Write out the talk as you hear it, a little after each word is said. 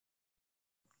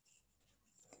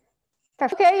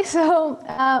Okay, so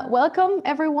welcome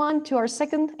everyone to our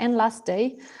second and last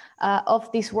day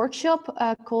of this workshop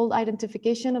called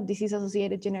Identification of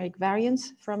Disease-Associated Genetic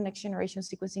Variants from Next Generation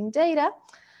Sequencing Data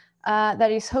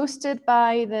that is hosted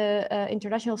by the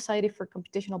International Society for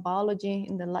Computational Biology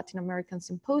in the Latin American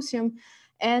Symposium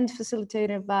and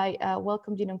facilitated by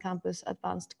Welcome Genome Campus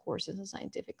Advanced Courses and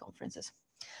Scientific Conferences.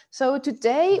 So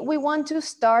today we want to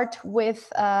start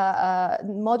with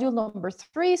module number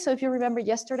 3. So if you remember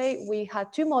yesterday, we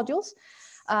had 2 modules.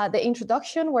 The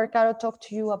introduction, where Caro talked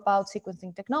to you about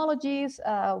sequencing technologies,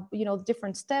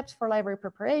 different steps for library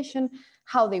preparation,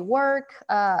 how they work,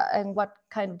 and what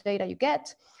kind of data you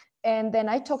get. And then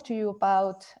I talked to you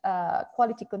about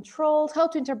quality controls, how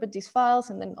to interpret these files,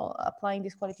 and then applying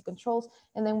these quality controls.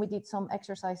 And then we did some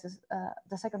exercises,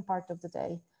 the second part of the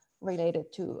day,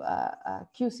 related to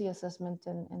QC assessment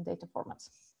and data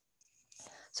formats.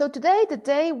 So today, the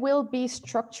day will be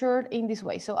structured in this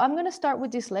way. So I'm going to start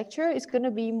with this lecture. It's going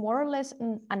to be more or less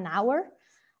an hour.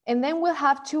 And then we'll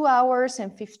have 2 hours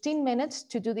and 15 minutes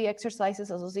to do the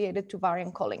exercises associated to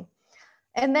variant calling.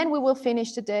 And then we will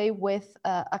finish the day with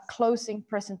a closing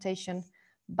presentation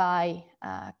by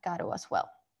Caro as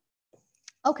well.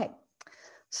 Okay,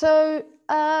 so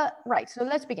right, so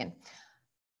let's begin.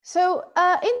 So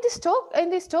in this talk,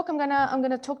 I'm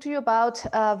gonna talk to you about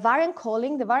variant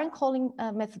calling, the variant calling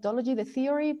methodology, the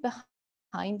theory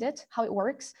behind it, how it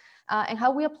works, and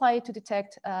how we apply it to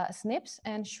detect SNPs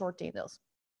and short indels.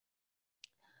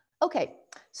 Okay,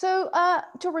 so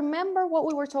to remember what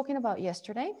we were talking about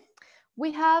yesterday,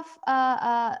 we have,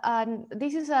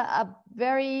 this is a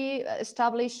very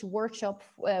established workflow,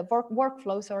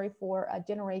 for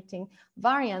generating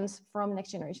variants from next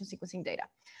generation sequencing data.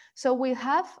 So we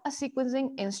have a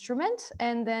sequencing instrument,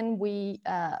 and then we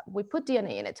put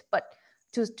DNA in it, but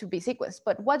to be sequenced.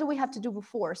 But what do we have to do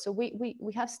before? So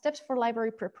we have steps for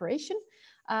library preparation.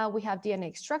 We have DNA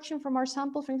extraction from our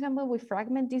sample, for example. We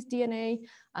fragment this DNA.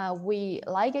 We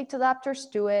ligate adapters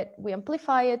to it. We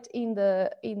amplify it in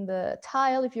the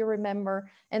tile, if you remember.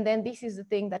 And then this is the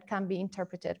thing that can be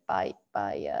interpreted by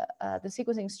the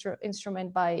sequencing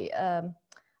instrument by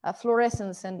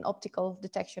fluorescence and optical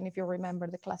detection, if you remember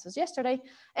the classes yesterday.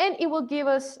 And it will give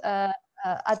us,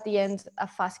 at the end, a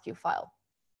FASTQ file.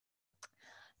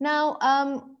 Now,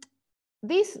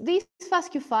 this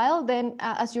FASTQ file then,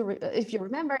 if you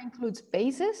remember, includes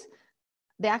bases,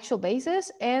 the actual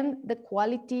bases, and the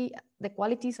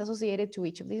qualities associated to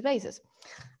each of these bases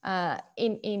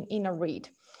in a read.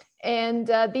 And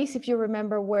these, if you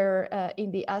remember, were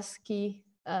in the ASCII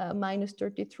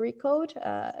 -33 code,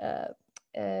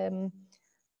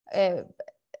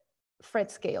 Fred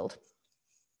scaled.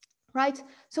 Right.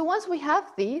 So once we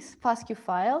have this FASTQ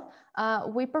file,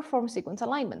 we perform sequence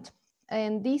alignment.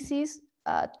 And this is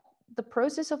the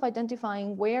process of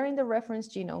identifying where in the reference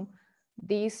genome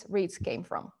these reads came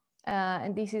from.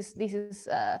 And this is this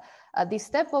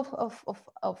step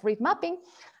of read mapping.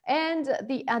 And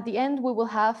at the end, we will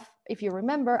have, if you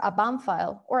remember, a BAM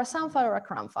file or a SAM file or a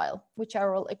CRAM file, which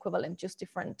are all equivalent, just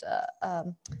different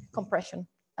compression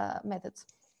methods.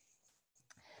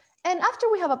 And after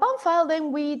we have a BAM file,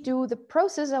 then we do the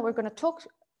process that we're going to talk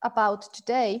about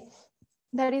today.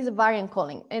 That is variant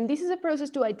calling. And this is a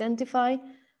process to identify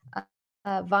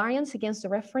variants against the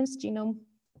reference genome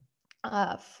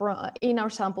in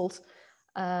our samples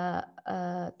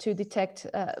to detect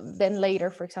then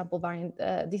later, for example, variant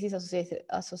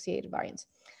disease-associated variants.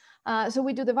 So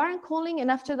we do the variant calling, and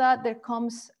after that, there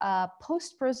comes a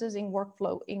post-processing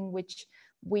workflow in which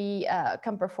we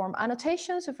can perform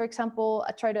annotations. So for example,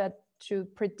 I try to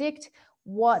predict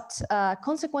what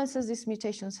consequences these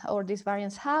mutations or these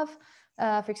variants have.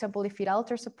 For example, if it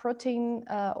alters a protein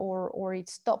or it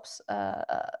stops,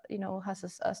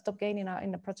 has a stop gain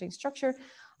in a protein structure,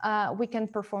 we can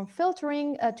perform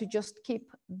filtering to just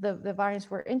keep the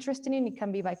variants we're interested in. It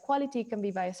can be by quality, it can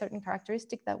be by a certain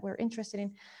characteristic that we're interested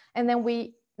in. And then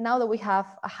now that we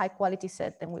have a high quality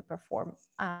set, then we perform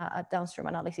a downstream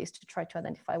analysis to try to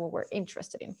identify what we're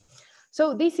interested in.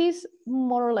 So this is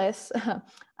more or less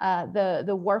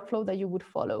the workflow that you would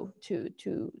follow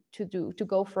to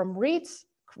go from reads,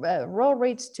 raw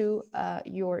reads to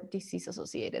your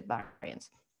disease-associated variants.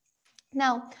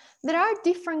 Now, there are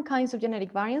different kinds of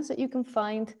genetic variants that you can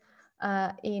find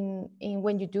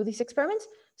when you do these experiments.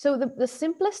 So the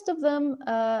simplest of them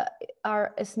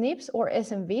are SNPs or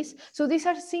SNVs. So these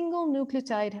are single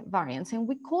nucleotide variants, and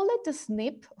we call it a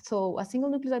SNP, so a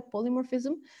single nucleotide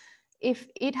polymorphism, if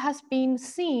it has been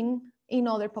seen in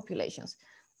other populations.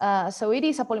 So it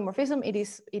is a polymorphism.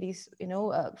 It is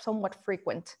somewhat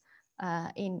frequent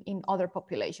in other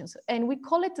populations, and we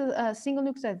call it a single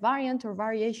nucleotide variant or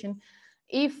variation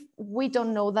if we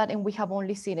don't know that and we have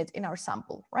only seen it in our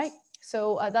sample, right?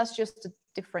 So that's just the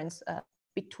difference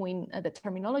between the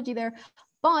terminology there,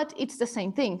 but it's the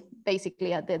same thing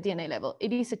basically at the DNA level.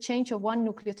 It is a change of one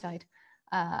nucleotide.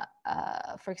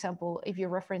 For example, if your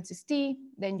reference is T,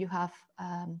 then you have,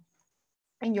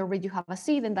 in your read you have a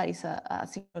C, then that is a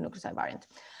single nucleotide variant.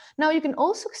 Now you can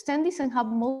also extend this and have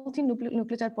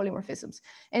multi-nucleotide polymorphisms.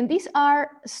 And these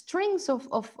are strings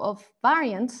of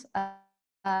variants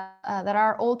that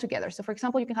are all together. So for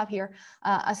example, you can have here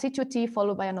a C2T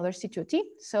followed by another C2T.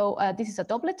 So this is a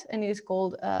doublet and it is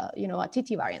called, you know, a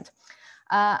TT variant.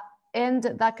 And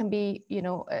that can be, you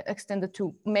know, extended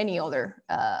to many other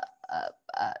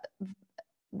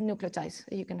nucleotides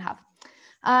that you can have.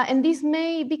 And these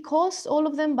may be caused, all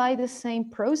of them, by the same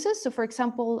process. So for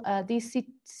example, these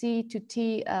C to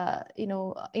T, you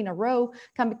know, in a row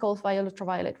can be caused by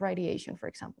ultraviolet radiation, for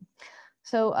example.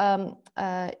 So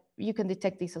you can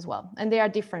detect these as well. And they are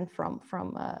different from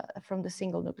the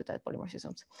single nucleotide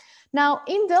polymorphisms. Now,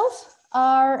 indels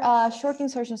are short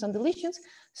insertions and deletions.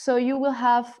 So you will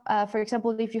have, for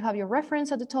example, if you have your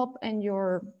reference at the top and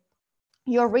your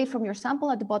read from your sample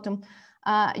at the bottom,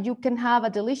 you can have a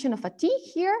deletion of a T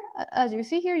here. As you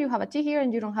see here, you have a T here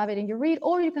and you don't have it in your read,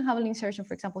 or you can have an insertion,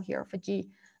 for example, here of a G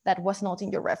that was not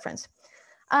in your reference.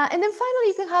 And then finally,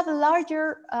 you can have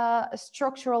larger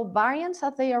structural variants,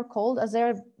 as they are called, as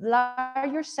they're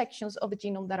larger sections of the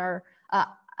genome that are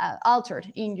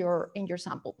altered in your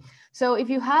sample. So if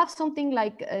you have something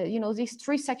like, you know, these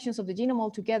 3 sections of the genome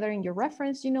all together in your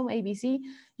reference genome, ABC,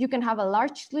 you can have a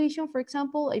large deletion, for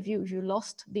example. If you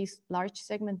lost this large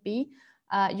segment B,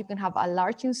 you can have a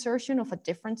large insertion of a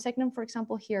different segment, for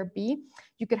example, here B.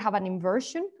 You could have an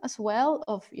inversion as well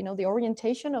of, you know, the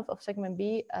orientation of segment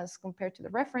B as compared to the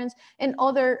reference, and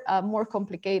other more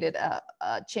complicated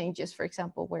changes, for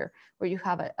example, where you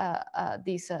have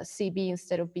this CB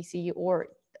instead of BC, or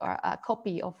a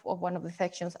copy of one of the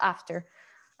sections after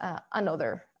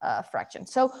another fraction.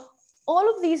 So all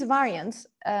of these variants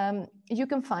you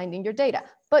can find in your data,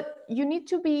 but you need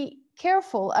to be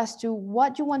careful as to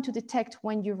what you want to detect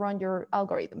when you run your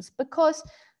algorithms, because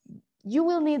you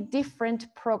will need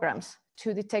different programs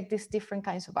to detect these different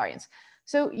kinds of variants.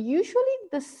 So usually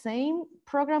the same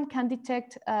program can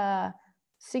detect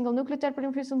single nucleotide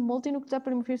polymorphisms, multi-nucleotide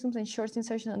polymorphisms, and short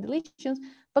insertions and deletions,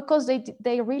 because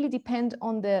they really depend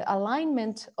on the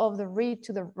alignment of the read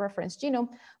to the reference genome.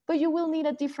 But you will need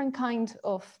a different kind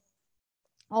of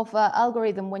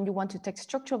algorithm when you want to detect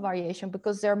structural variation,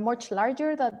 because they're much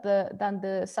larger than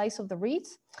the size of the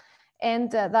reads.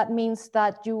 And that means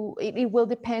that it will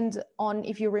depend on,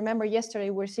 if you remember yesterday,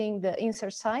 we're seeing the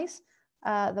insert size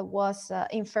that was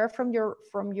inferred from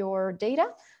your data.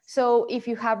 So if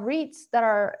you have reads that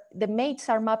are, the mates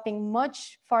are mapping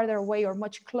much farther away or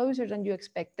much closer than you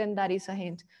expect, then that is a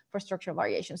hint for structural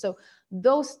variation. So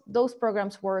those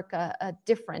programs work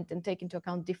different and take into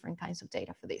account different kinds of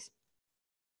data for this.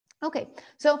 Okay,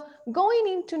 so going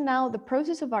into now the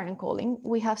process of variant calling,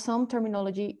 we have some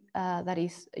terminology that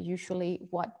is usually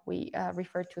what we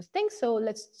refer to as things. So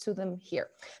let's do them here.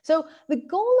 So the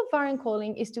goal of variant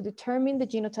calling is to determine the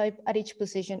genotype at each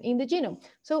position in the genome.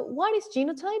 So what is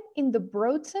genotype? In the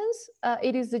broad sense,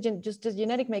 it is just the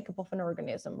genetic makeup of an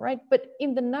organism, right? But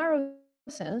in the narrow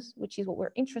sense, which is what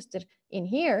we're interested in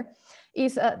here,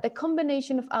 is the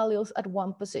combination of alleles at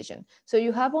one position. So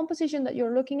you have one position that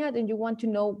you're looking at and you want to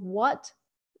know what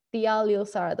the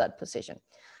alleles are at that position.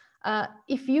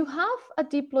 If you have a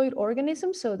diploid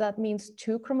organism, so that means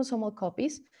 2 chromosomal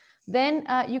copies, then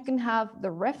you can have the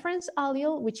reference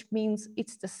allele, which means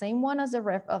it's the same one as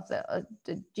the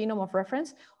genome of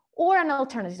reference, or an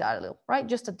alternative allele, right?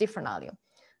 Just a different allele.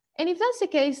 And if that's the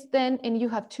case, then, and you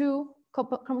have 2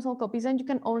 chromosomal copies, and you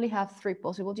can only have 3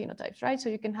 possible genotypes, right? So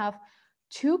you can have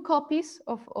 2 copies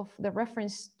of the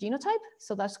reference genotype.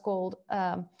 So that's called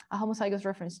a homozygous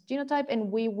reference genotype. And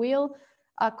we will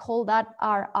call that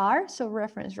RR, so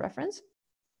reference.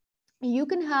 You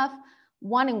can have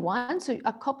 1 and 1, so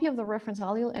a copy of the reference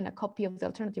allele and a copy of the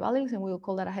alternative alleles, and we will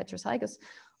call that a heterozygous.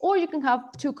 Or you can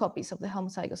have 2 copies of the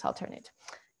homozygous alternate.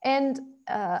 And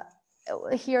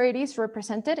here it is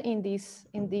represented in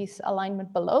this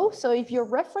alignment below. So if your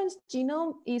reference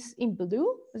genome is in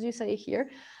blue, as you say here,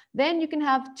 then you can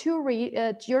have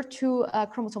your 2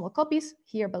 chromosomal copies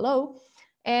here below.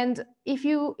 And if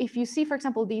you see, for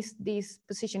example, this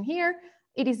position here,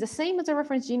 it is the same as the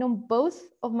reference genome. Both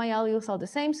of my alleles are the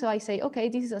same. So I say, okay,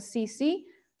 this is a CC.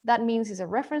 That means it's a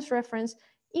reference.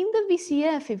 In the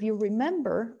VCF, if you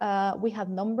remember, we had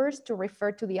numbers to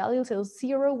refer to the alleles. So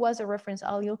 0 was a reference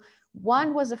allele,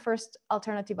 1 was the first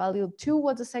alternative allele, 2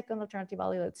 was the second alternative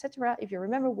allele, etc. If you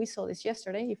remember, we saw this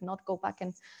yesterday. If not, go back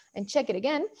and check it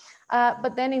again.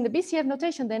 But then in the BCF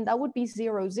notation, then that would be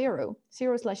 0, 0,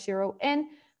 0/0. And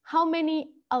how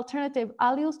many alternative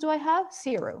alleles do I have?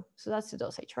 0. So that's the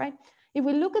dosage, right? If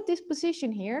we look at this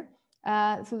position here,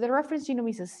 so the reference genome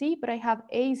is a C, but I have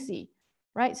AZ,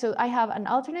 right? So I have an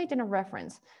alternate and a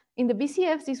reference. In the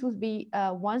BCFs, this would be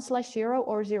 1/0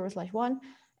 or 0/1,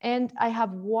 and I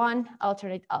have 1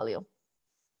 alternate allele.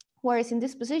 Whereas in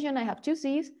this position, I have 2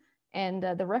 Cs, and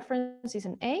the reference is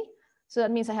an A. So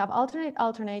that means I have alternate.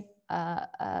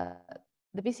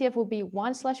 The BCF will be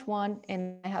 1/1,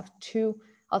 and I have 2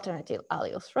 alternative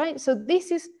alleles, right? So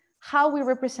this is how we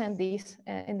represent these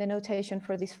in the notation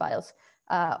for these files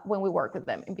when we work with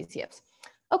them in BCFs.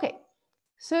 Okay,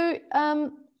 so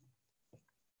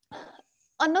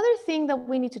another thing that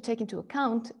we need to take into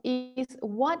account is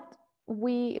what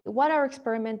our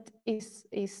experiment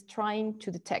is trying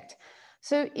to detect.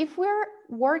 So if we're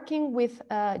working with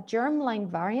germline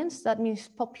variants, that means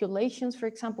populations, for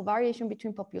example, variation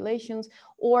between populations,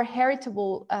 or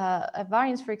heritable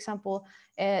variants, for example,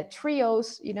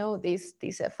 trios, you know, these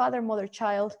father, mother,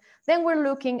 child, then we're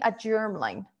looking at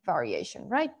germline variation,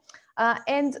 right?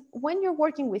 And when you're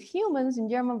working with humans in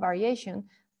germline variation,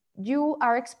 you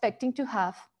are expecting to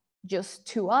have just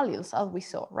 2 alleles, as we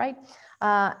saw, right?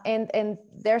 And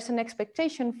there's an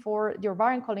expectation for your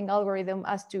variant calling algorithm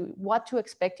as to what to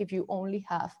expect if you only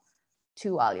have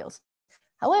 2 alleles.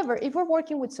 However, if we're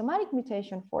working with somatic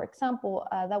mutation, for example,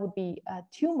 that would be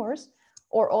tumors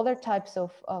or other types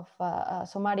of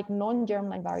somatic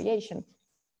non-germline variation,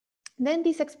 then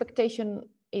this expectation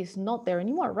is not there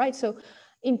anymore, right? So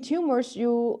in tumors,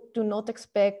 you cannot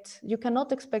expect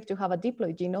to have a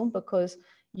diploid genome because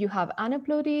you have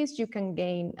aneuploidies, you can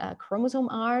gain chromosome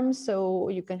arms, so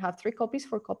you can have 3 copies,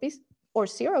 4 copies, or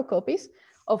 0 copies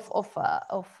of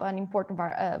an important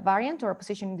variant or a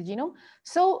position in the genome.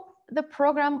 So the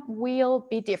program will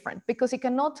be different because it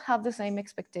cannot have the same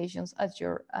expectations as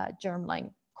your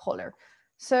germline caller.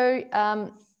 So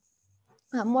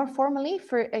more formally,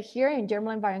 for here in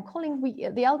germline variant calling,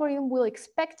 the algorithm will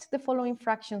expect the following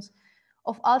fractions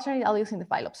of alternate alleles in the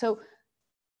phylum. So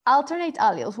alternate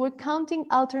alleles, we're counting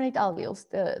alternate alleles,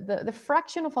 the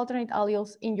fraction of alternate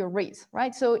alleles in your reads,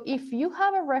 right? So if you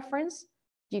have a reference,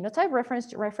 genotype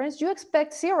reference, you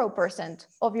expect 0%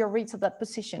 of your reads of that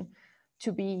position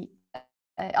to be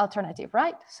alternative,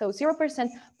 right? So 0%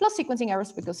 plus sequencing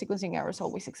errors, because sequencing errors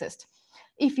always exist.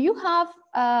 If you have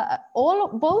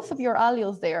both of your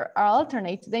alleles there are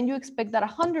alternate, then you expect that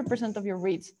 100% of your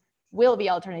reads will be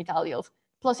alternate alleles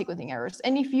plus sequencing errors.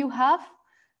 And if you have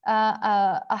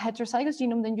a heterozygous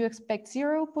genome, then you expect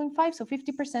 0.5, so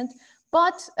 50%,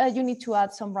 but you need to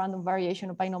add some random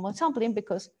variation of binomial sampling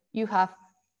because you have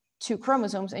 2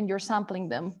 chromosomes and you're sampling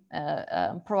them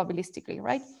probabilistically,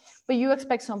 right? But you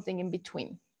expect something in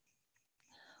between.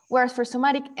 Whereas for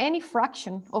somatic, any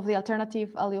fraction of the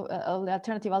alternative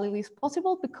allele is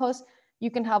possible because you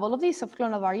can have all of these of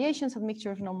clonal variations, a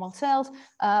mixture of normal cells,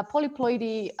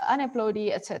 polyploidy,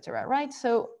 aneuploidy, etc. Right?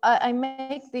 So I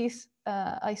make this,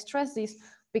 I stress this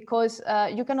because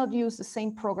you cannot use the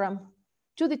same program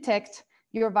to detect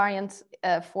your variants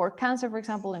for cancer, for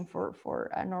example, and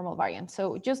for a normal variant.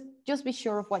 So just be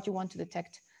sure of what you want to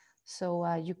detect, so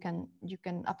you can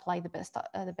apply the best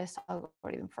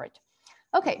algorithm for it.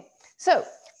 Okay, so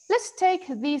let's take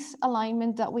this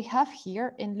alignment that we have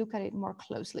here and look at it more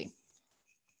closely.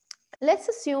 Let's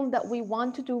assume that we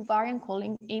want to do variant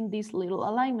calling in this little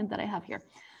alignment that I have here.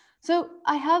 So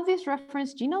I have this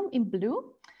reference genome in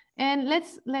blue, and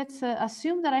let's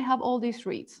assume that I have all these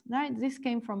reads. Right, this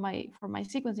came from my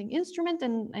sequencing instrument,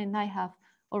 and I have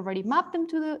already mapped them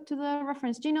to the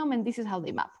reference genome, and this is how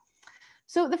they map.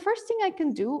 So the first thing I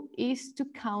can do is to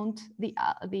count the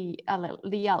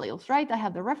alleles, right? I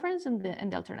have the reference and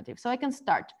the alternative, so I can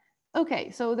start.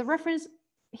 Okay, so the reference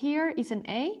here is an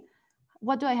A.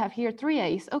 What do I have here? 3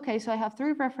 A's. Okay, so I have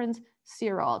 3 reference,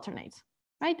 0 alternates,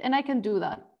 right? And I can do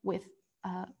that with,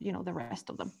 you know, the rest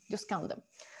of them. Just count them.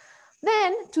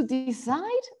 Then to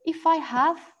decide if I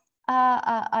have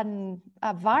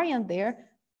a variant there,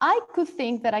 I could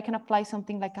think that I can apply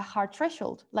something like a hard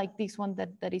threshold, like this one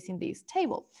that is in this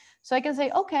table. So I can say,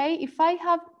 okay, if I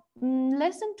have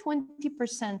less than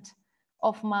 20%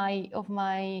 of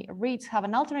my reads have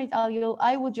an alternate allele,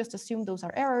 I will just assume those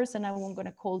are errors, and I'm going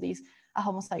to call these a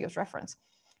homozygous reference.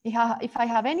 If I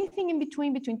have anything in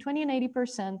between 20 and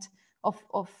 80% of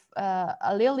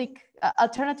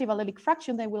alternative allelic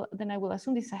fraction, then I will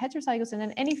assume this is a heterozygous, and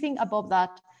then anything above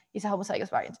that is a homozygous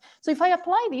variant. So if I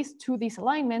apply this to this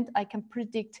alignment, I can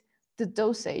predict the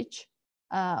dosage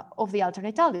of the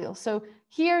alternate allele. So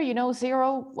here, you know,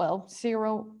 0, well,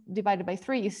 0 divided by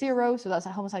 3 is 0, so that's a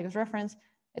homozygous reference,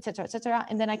 etc., etc.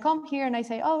 And then I come here and I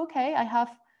say, oh, okay, I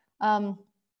have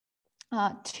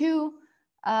 2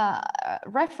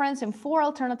 reference and 4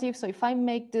 alternatives. So if I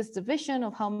make this division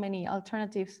of how many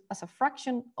alternatives as a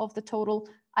fraction of the total,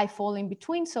 I fall in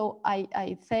between. So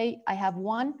I say I have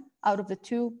 1 out of the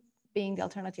 2 being the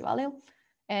alternative allele,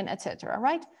 and etc.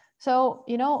 Right? So,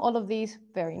 you know, all of these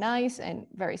very nice and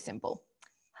very simple.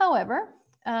 However,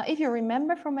 if you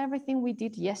remember from everything we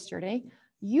did yesterday,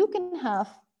 you can have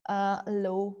a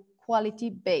low quality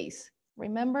base.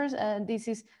 Remember, this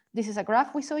is a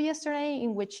graph we saw yesterday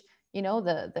in which, you know,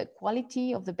 the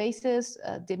quality of the bases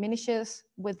diminishes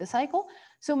with the cycle.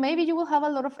 So maybe you will have a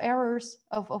lot of errors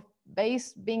of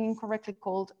base being incorrectly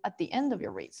called at the end of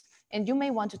your reads. And you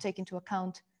may want to take into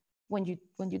account when you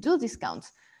do these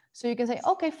counts. So you can say,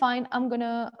 okay, fine, I'm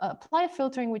gonna apply a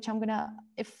filter in which I'm gonna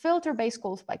filter base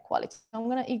calls by quality. I'm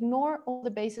gonna ignore all the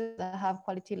bases that have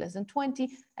quality less than 20.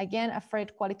 Again, a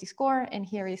Fred quality score, and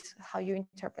here is how you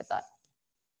interpret that.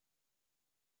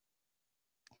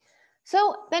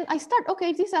 So then I start,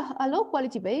 okay, if this is a low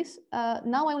quality base,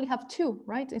 now I only have 2,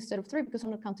 right? Instead of 3, because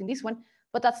I'm not counting this one,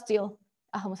 but that's still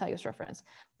a homozygous reference.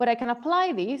 But I can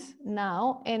apply these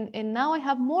now, and now I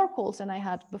have more calls than I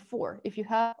had before. If you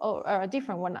have, or a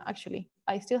different one, actually,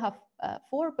 I still have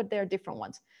 4, but they're different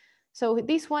ones. So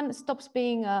this one stops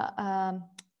being a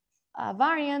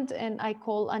variant, and I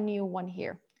call a new one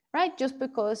here, right? Just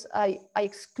because I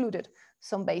excluded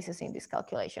some bases in this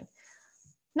calculation.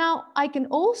 Now, I can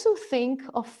also think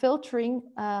of filtering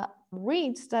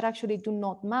reads that actually do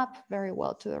not map very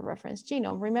well to the reference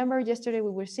genome. Remember, yesterday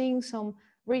we were seeing some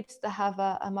reads that have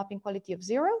a mapping quality of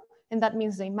 0, and that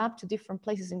means they map to different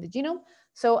places in the genome.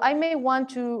 So I may want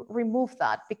to remove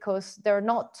that because they're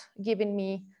not giving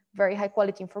me very high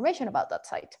quality information about that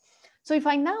site. So if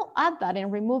I now add that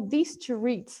and remove these 2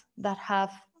 reads that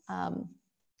have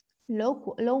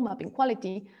low mapping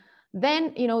quality,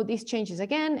 then, you know, this changes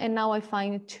again, and now I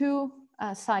find 2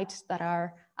 sites that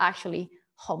are actually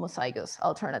homozygous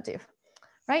alternative,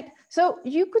 right? So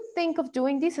you could think of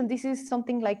doing this, and this is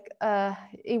something like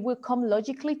it will come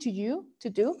logically to you to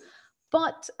do,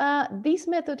 but this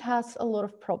method has a lot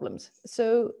of problems.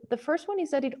 So the first one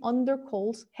is that it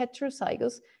undercalls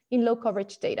heterozygous in low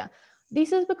coverage data.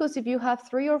 This is because if you have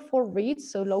 3 or 4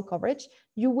 reads, so low coverage,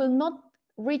 you will not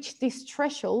reach these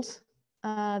thresholds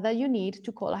that you need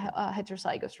to call a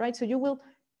heterozygous, right? So you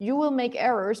will make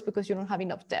errors because you don't have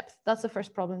enough depth. That's the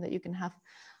first problem that you can have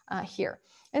here.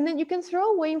 And then you can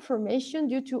throw away information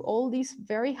due to all these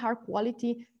very high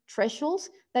quality thresholds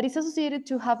that is associated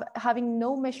to having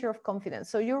no measure of confidence.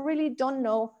 So you really don't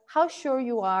know how sure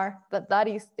you are that that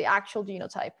is the actual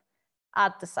genotype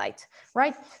at the site,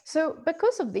 right? So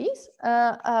because of this,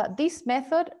 this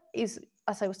method is,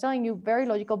 as I was telling you, very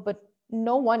logical, but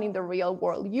no one in the real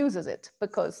world uses it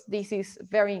because this is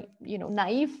very, you know,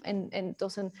 naive and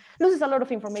loses a lot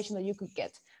of information that you could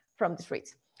get from these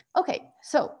reads. Okay,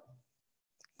 so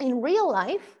in real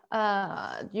life,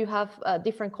 you have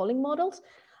different calling models.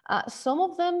 Some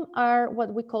of them are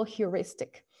what we call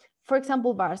heuristic. For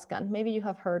example, VARSCAN. Maybe you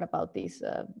have heard about this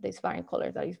variant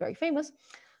caller that is very famous.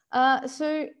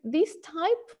 So this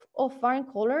type of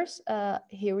variant callers,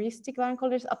 heuristic variant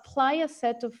callers, apply a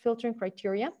set of filtering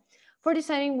criteria for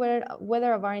deciding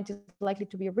whether a variant is likely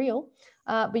to be real,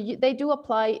 but they do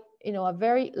apply, you know, a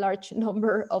very large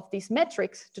number of these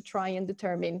metrics to try and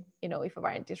determine, you know, if a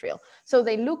variant is real. So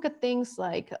they look at things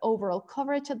like overall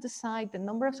coverage at the site, the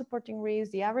number of supporting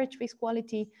reads, the average base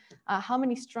quality, how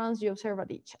many strands you observe at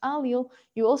each allele.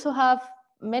 You also have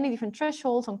many different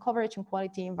thresholds on coverage and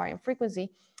quality and variant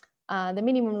frequency, the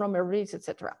minimum number of reads,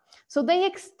 etc. So they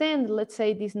extend, let's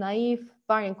say, this naive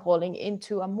variant calling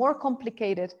into a more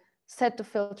complicated set of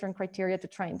filtering criteria to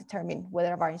try and determine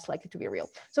whether a variant is likely to be real.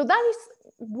 So that is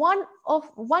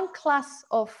one class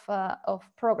of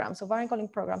programs, of variant calling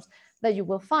programs that you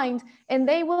will find, and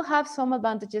they will have some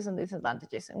advantages and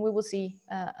disadvantages, and we will see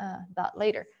that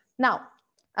later. Now,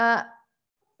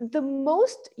 the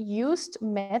most used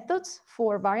methods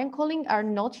for variant calling are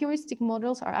not heuristic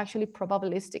models, are actually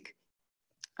probabilistic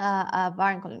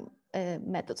variant calling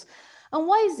methods. And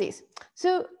why is this?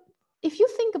 So if you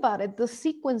think about it, the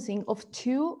sequencing of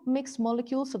 2 mixed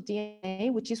molecules of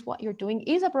DNA, which is what you're doing,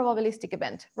 is a probabilistic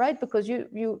event, right? Because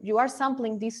you are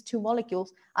sampling these 2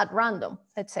 molecules at random,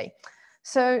 let's say.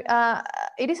 So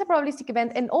it is a probabilistic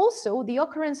event, and also the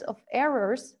occurrence of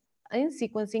errors in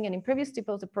sequencing and in previous steps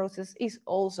of the process is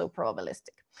also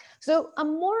probabilistic. So a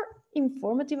more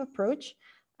informative approach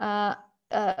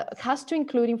has to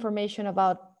include information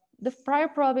about the prior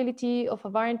probability of a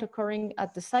variant occurring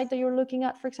at the site that you're looking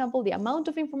at, for example, the amount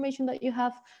of information that you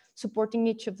have supporting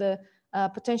each of the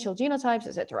potential genotypes,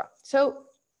 etc. So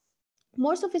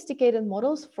more sophisticated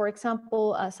models, for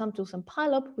example, SAM2 and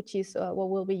PILOP, which is what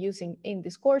we'll be using in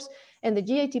this course, and the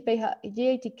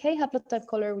GATK haplotype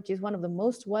caller, which is one of the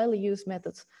most widely used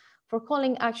methods for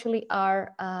calling, actually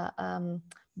are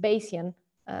Bayesian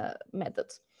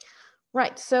methods.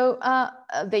 Right, so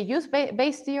they use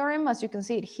Bayes theorem, as you can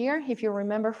see it here, if you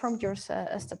remember from your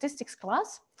statistics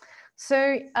class.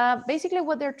 So basically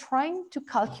what they're trying to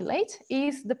calculate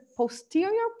is the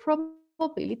posterior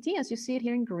probability, as you see it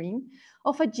here in green,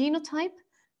 of a genotype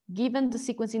given the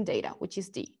sequencing data, which is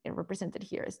D, and represented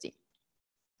here as D.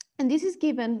 And this is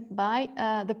given by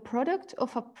the product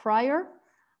of a prior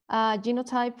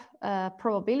genotype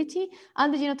probability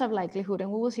and the genotype likelihood,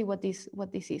 and we will see what this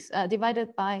is,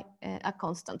 divided by a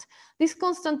constant. This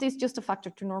constant is just a factor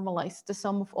to normalize the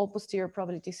sum of all posterior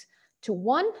probabilities to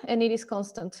 1, and it is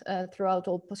constant throughout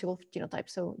all possible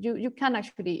genotypes. So you can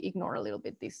actually ignore a little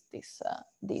bit this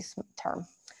term.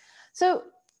 So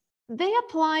they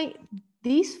apply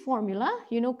this formula,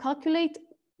 calculate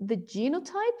the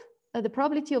genotype, the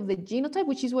probability of the genotype,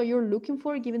 which is what you're looking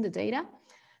for given the data,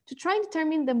 to try and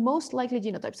determine the most likely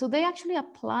genotype. So they actually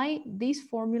apply this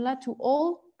formula to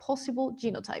all possible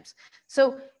genotypes.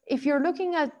 So if you're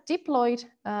looking at diploid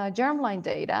germline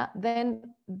data,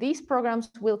 then these programs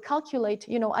will calculate,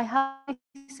 I have a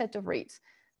set of reads.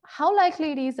 How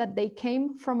likely it is that they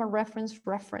came from a reference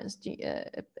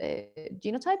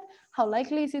genotype? How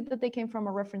likely is it that they came from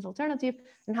a reference alternative?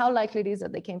 And how likely it is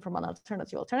that they came from an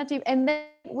alternative? And then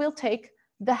we'll take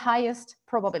the highest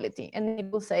probability, and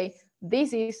it will say,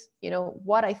 this is,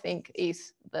 what I think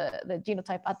is the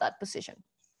genotype at that position.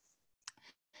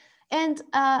 And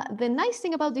the nice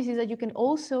thing about this is that you can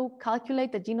also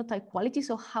calculate the genotype quality.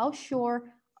 So how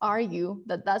sure are you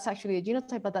that that's actually a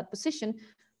genotype at that position?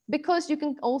 Because you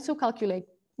can also calculate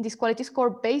this quality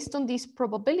score based on this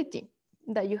probability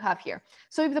that you have here.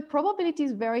 So if the probability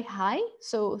is very high,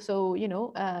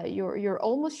 you're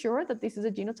almost sure that this is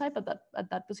a genotype at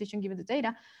that position given the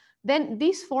data, then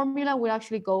this formula will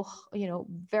actually go,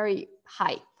 very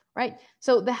high, right?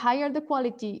 So the higher the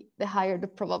quality, the higher the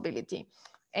probability.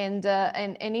 And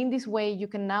in this way, you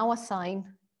can now assign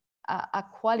a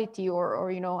quality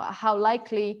or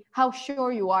how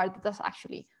sure you are that that's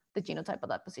actually the genotype of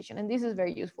that position. And this is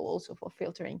very useful also for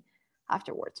filtering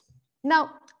afterwards.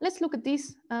 Now, let's look at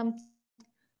this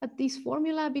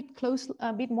formula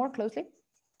a bit more closely.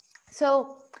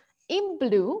 So in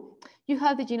blue, you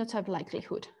have the genotype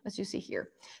likelihood, as you see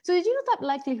here. So the genotype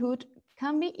likelihood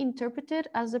can be interpreted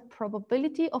as the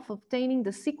probability of obtaining the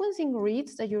sequencing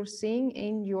reads that you're seeing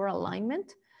in your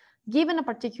alignment, given a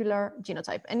particular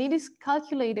genotype. And it is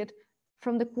calculated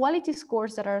from the quality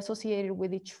scores that are associated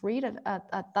with each read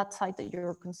at that site that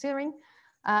you're considering,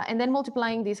 and then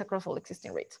multiplying this across all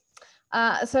existing reads.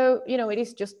 So, it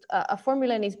is just a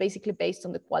formula, and it's basically based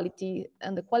on the quality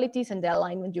and the qualities and the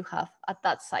alignment you have at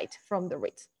that site from the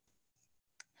reads.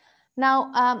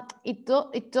 Now, it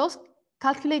does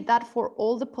calculate that for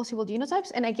all the possible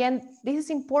genotypes. And again, this is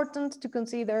important to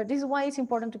consider. This is why it's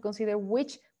important to consider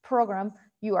which program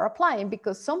you are applying,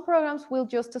 because some programs will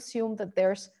just assume that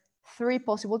there's 3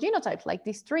 possible genotypes, like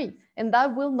these 3, and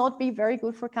that will not be very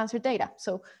good for cancer data.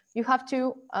 So you have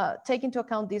to take into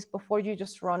account this before you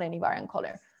just run any variant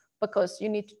caller, because you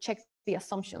need to check the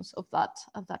assumptions of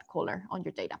that caller on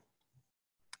your data.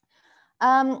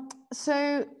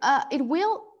 It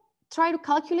will try to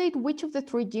calculate which of the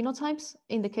 3 genotypes,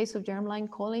 in the case of germline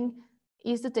calling,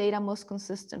 is the data most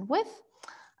consistent with.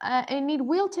 And it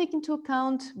will take into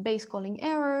account base calling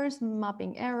errors,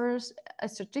 mapping errors,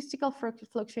 statistical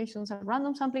fluctuations and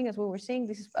random sampling, as we were saying.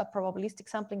 This is a probabilistic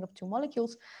sampling of 2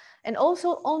 molecules, and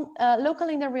also on local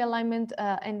linear realignment.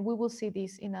 And we will see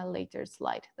this in a later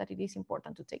slide, that it is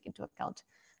important to take into account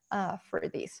for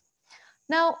this.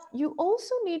 Now, you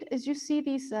also need, as you see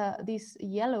this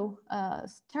yellow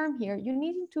term here, you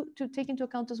need to take into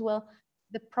account as well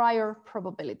the prior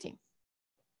probability.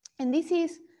 And this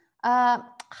is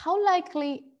how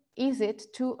likely is it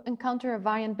to encounter a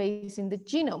variant base in the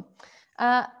genome?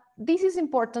 This is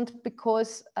important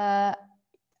because at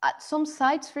some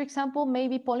sites, for example, may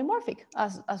be polymorphic,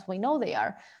 as we know they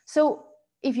are. So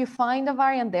if you find a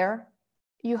variant there,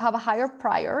 you have a higher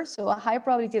prior, so a higher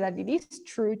probability that it is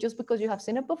true just because you have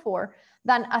seen it before,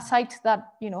 than a site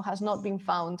that has not been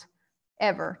found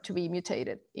ever to be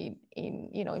mutated in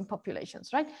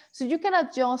populations, right? So you can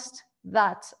adjust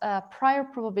that prior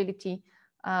probability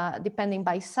depending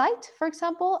by site, for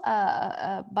example,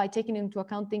 by taking into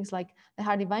account things like the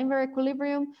Hardy-Weinberg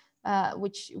equilibrium,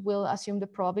 which will assume the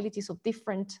probabilities of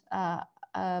different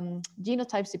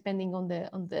genotypes depending on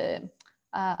the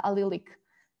allelic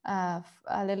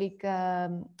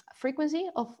frequency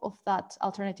of that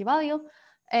alternative allele.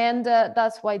 And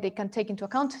that's why they can take into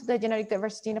account the genetic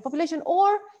diversity in a population.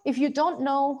 Or if you don't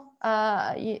know,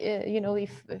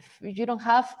 if you don't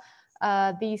have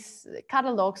these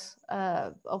catalogs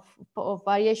of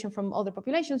variation from other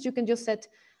populations, you can just set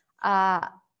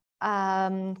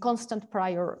constant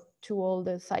prior to all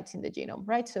the sites in the genome,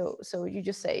 right? So you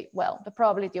just say, well, the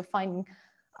probability of finding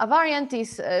a variant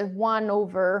is 1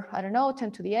 over, I don't know,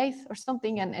 10 to the 8th or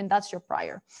something, and that's your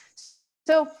prior.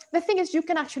 So the thing is, you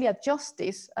can actually adjust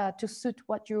this to suit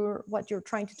what you're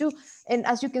trying to do. And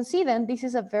as you can see, then this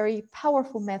is a very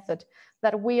powerful method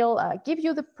that will give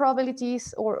you the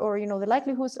probabilities or the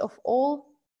likelihoods of all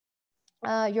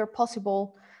your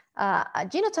possible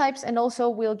genotypes, and also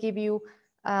will give you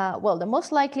the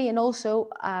most likely and also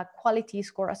a quality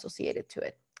score associated to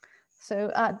it.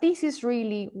 So this is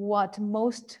really what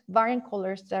most variant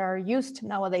callers that are used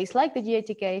nowadays, like the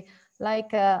GATK,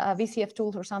 like VCF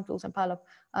tools or SAM tools and PALOP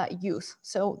use.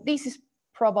 So this is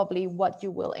probably what you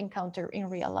will encounter in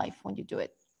real life when you do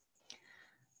it.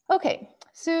 Okay,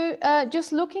 so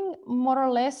just looking more or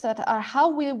less at how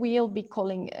we will be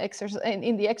calling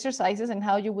in the exercises and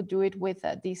how you would do it with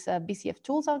this VCF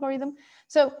tools algorithm.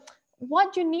 So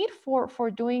what you need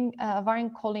for doing a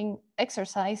variant calling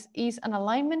exercise is an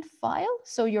alignment file,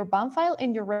 so your BAM file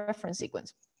and your reference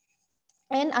sequence.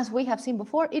 And as we have seen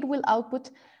before, it will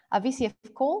output a VCF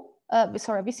call, a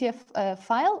VCF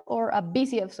file, or a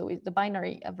BCF, so it's the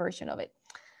binary version of it.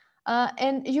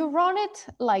 And you run it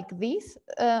like this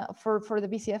for the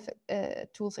VCF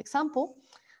tools example,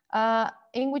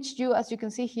 in which you, as you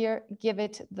can see here, give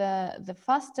it the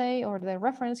FASTA or the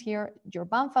reference here, your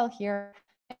BAM file here,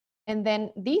 and then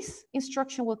this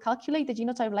instruction will calculate the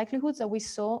genotype likelihoods that we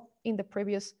saw in the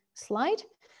previous slide.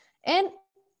 And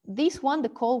this one, the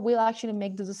call, will actually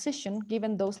make the decision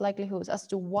given those likelihoods as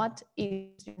to what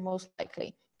is your most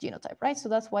likely genotype, right? So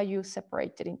that's why you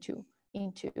separate it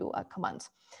into commands.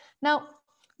 Now,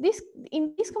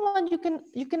 in this command,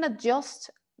 you can adjust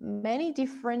many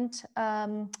different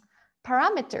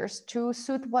parameters to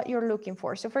suit what you're looking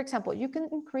for. So for example, you can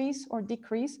increase or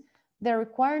decrease the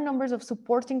required numbers of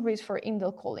supporting groups for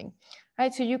indel calling,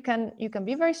 right? So you can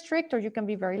be very strict or you can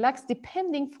be very lax,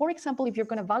 depending, for example, if you're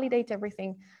going to validate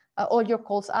everything, all your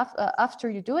calls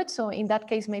after you do it. So in that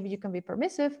case, maybe you can be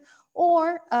permissive,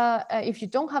 or if you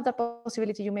don't have that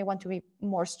possibility, you may want to be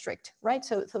more strict, right?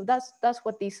 So that's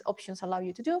what these options allow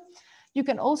you to do. You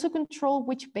can also control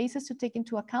which bases to take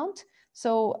into account.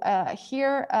 So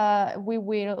here we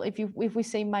will, if we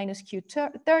say minus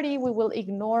Q30, we will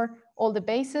ignore all the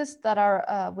bases that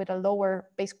are with a lower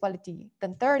base quality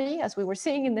than 30, as we were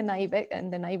seeing in the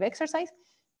naive exercise.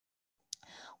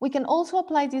 We can also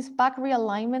apply this back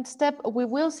realignment step. We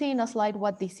will see in a slide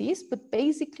what this is, but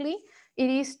basically it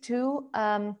is to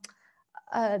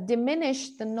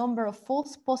diminish the number of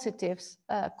false positives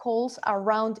calls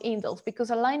around indels,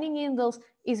 because aligning indels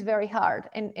is very hard,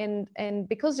 and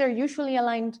because they're usually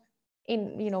aligned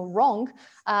in wrong,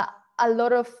 a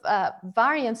lot of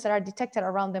variants that are detected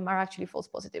around them are actually false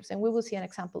positives, and we will see an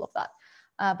example of that.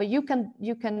 But you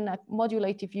can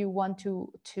modulate if you want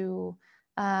to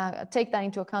take that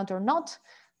into account or not,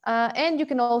 and you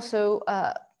can also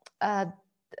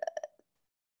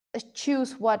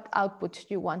choose what output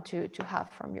you want to have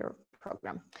from your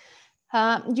program.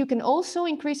 You can also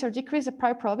increase or decrease the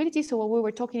prior probability. So what we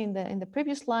were talking in the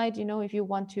previous slide, if you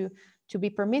want to be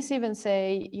permissive and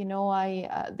say,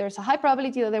 there's a high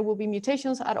probability that there will be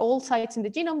mutations at all sites in the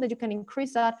genome, that you can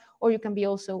increase that, or you can be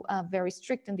also very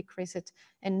strict and decrease it,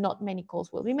 and not many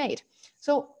calls will be made.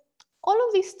 So all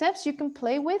of these steps you can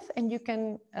play with, and you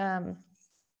can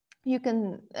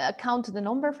count the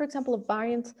number, for example, of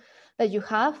variants that you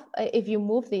have if you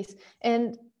move this.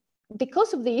 And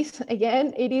because of this,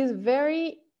 again, it is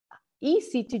very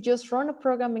easy to just run a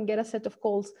program and get a set of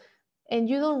calls, and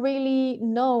you don't really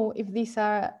know if this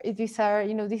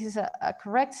is a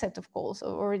correct set of calls,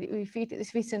 or if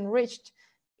it's enriched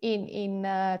in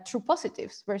true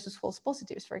positives versus false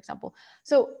positives, for example.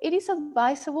 So it is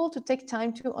advisable to take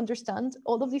time to understand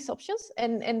all of these options,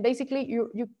 and basically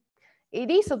it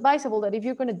is advisable that if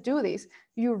you're going to do this,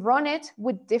 you run it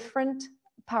with different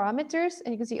parameters,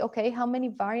 and you can see, okay, how many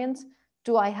variants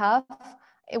do I have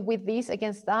with this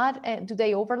against that? Do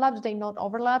they overlap? Do they not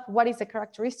overlap? What is the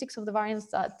characteristics of the variants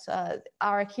that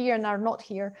are here and are not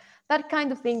here? That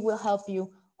kind of thing will help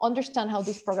you understand how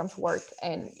these programs work,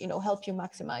 and help you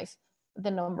maximize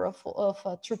the number of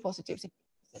true positives.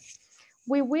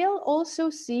 We will also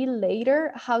see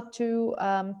later how to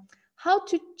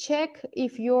check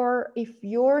if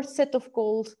your set of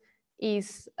calls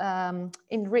is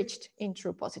enriched in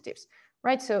true positives,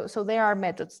 right? So there are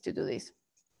methods to do this,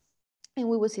 and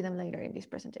we will see them later in this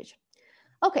presentation.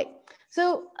 Okay,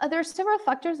 so there are several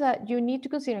factors that you need to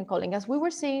consider in calling. As we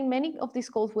were saying, many of these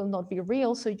calls will not be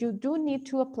real, so you do need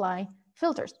to apply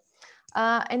filters.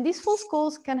 And these false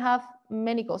calls can have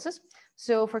many causes.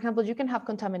 So for example, you can have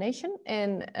contamination.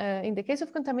 And in the case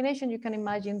of contamination, you can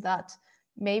imagine that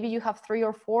maybe you have 3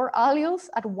 or 4 alleles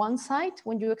at one site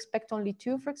when you expect only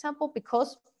 2, for example,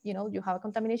 because you have a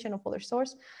contamination of other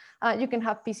source. You can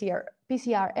have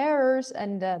PCR errors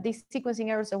and these sequencing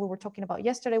errors that we were talking about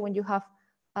yesterday when you have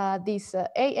these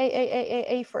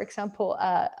A, for example,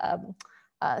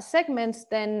 segments,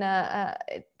 then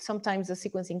sometimes the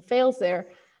sequencing fails there,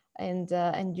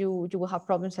 and you will have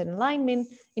problems in alignment.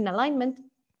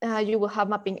 You will have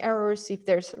mapping errors if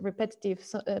there's repetitive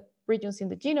regions in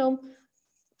the genome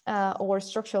or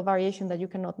structural variation that you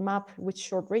cannot map with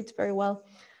short reads very well,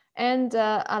 and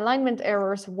alignment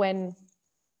errors when,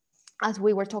 as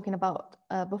we were talking about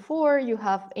before, you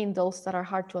have indels that are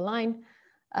hard to align.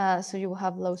 So you will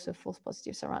have loads of false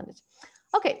positives around it.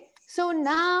 Okay, so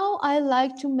now I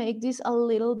like to make this a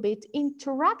little bit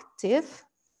interactive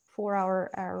for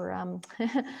our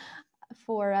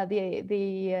for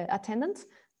the attendants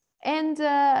and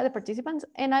the participants.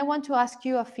 And I want to ask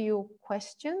you a few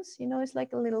questions. It's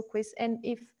like a little quiz. And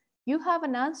if you have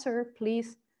an answer,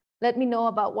 please let me know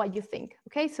about what you think.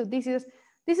 Okay, so this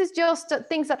is just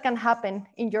things that can happen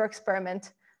in your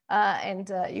experiment. And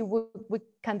we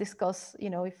can discuss,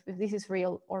 if this is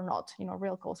real or not,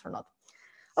 real calls or not.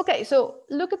 Okay, so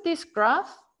look at this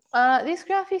graph. This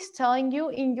graph is telling you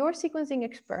in your sequencing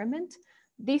experiment,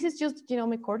 this is just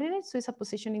genomic coordinates. So it's a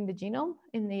position in the genome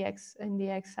in the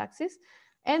x-axis,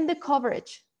 and the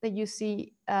coverage that you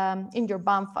see in your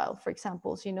BAM file, for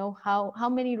example. So how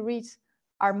many reads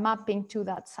are mapping to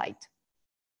that site.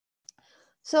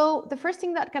 So the first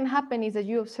thing that can happen is that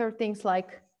you observe things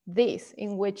like this,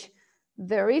 in which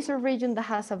there is a region that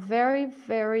has a very,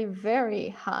 very, very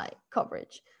high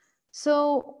coverage.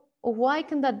 So why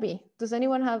can that be? Does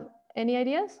anyone have any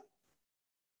ideas?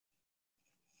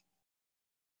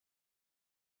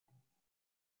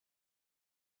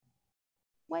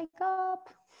 Wake up.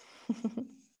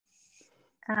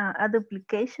 A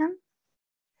duplication.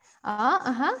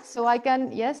 So I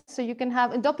can, yes, so you can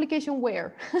have a duplication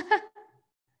where?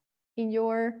 In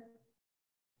your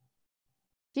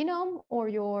genome or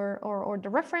or the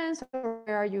reference, or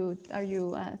where are you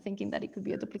thinking that it could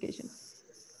be a duplication?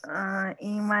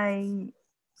 In my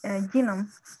genome.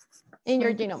 In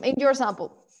your genome, in your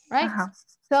sample, right?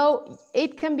 So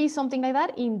it can be something like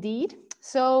that, indeed.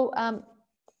 So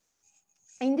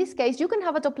in this case, you can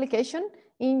have a duplication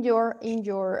in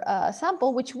your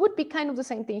sample, which would be kind of the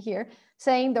same thing here,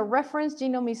 saying the reference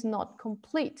genome is not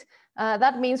complete.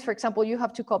 That means, for example, you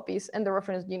have 2 copies and the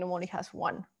reference genome only has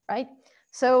 1, right?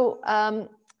 So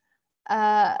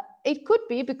it could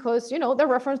be because, the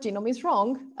reference genome is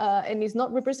wrong and is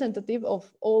not representative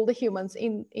of all the humans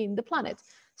in the planet.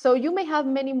 So you may have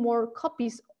many more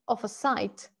copies of a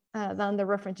site than the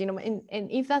reference genome.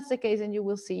 And if that's the case, then you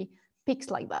will see peaks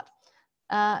like that.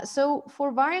 So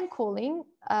for variant calling,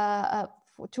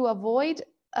 to avoid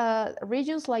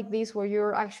regions like this where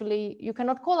you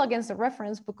cannot call against the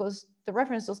reference because the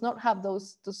reference does not have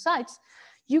those sites,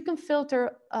 you can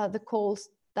filter the calls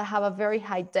that have a very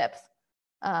high depth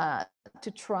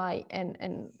to try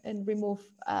and remove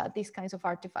these kinds of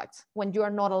artifacts when you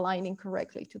are not aligning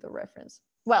correctly to the reference.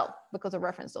 Well, because the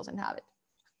reference doesn't have it.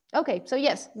 Okay, so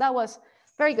yes, that was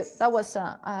very good. That was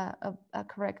a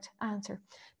correct answer.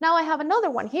 Now I have another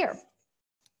one here.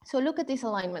 So look at this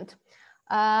alignment.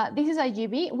 This is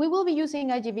IGV. We will be using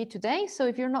IGV today. So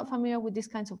if you're not familiar with these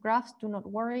kinds of graphs, do not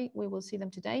worry. We will see them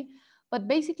today. But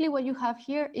basically what you have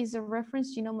here is a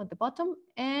reference genome at the bottom,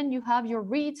 and you have your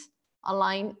reads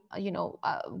aligned,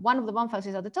 one of the BAM files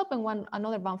is at the top and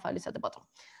another BAM file is at the bottom.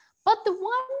 But the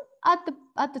one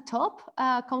at the top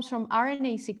comes from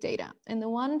RNA-seq data, and the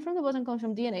one from the bottom comes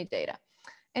from DNA data.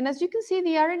 And as you can see,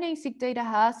 the RNA-seq data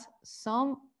has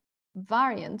some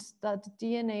variants that the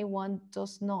DNA one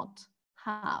does not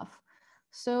have.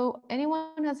 So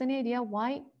anyone has any idea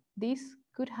why this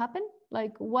could happen?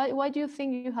 Like, why do you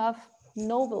think you have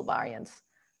novel variants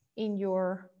in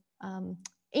your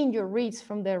reads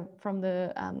from the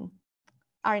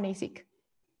RNA-seq?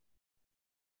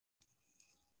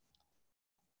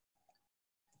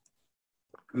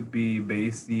 Could be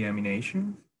base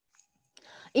deamination.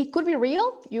 It could be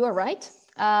real. You are right.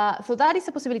 So that is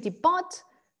a possibility, but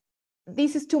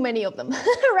this is too many of them,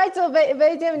 right? So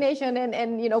base deamination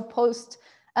and you know, post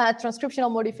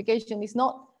transcriptional modification is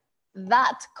not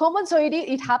that common. So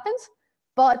it happens,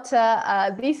 but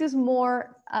this is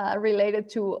more related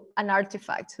to an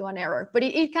artifact, to an error. But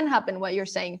it can happen, what you're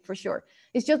saying, for sure.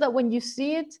 It's just that when you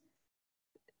see it,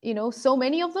 you know, so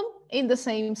many of them in the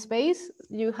same space,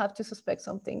 you have to suspect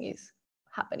something is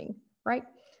happening, right?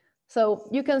 So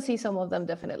you can see some of them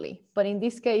definitely, but in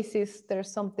these cases,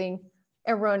 there's something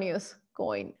erroneous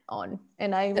going on.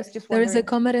 And I was just wondering. There is a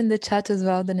comment in the chat as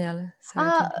well, Daniela.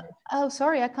 Oh,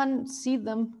 sorry, I can't see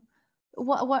them.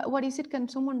 What is it? Can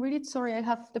someone read it? Sorry, I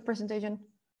have the presentation.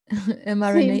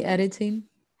 mRNA editing.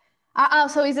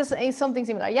 So it's something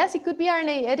similar. Yes, it could be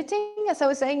RNA editing. As I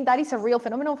was saying, that is a real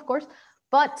phenomenon, of course,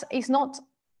 but it's not,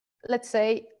 let's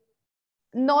say,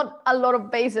 not a lot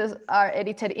of bases are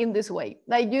edited in this way.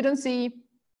 Like you don't see,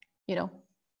 you know,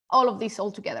 all of these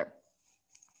all together.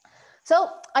 So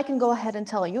I can go ahead and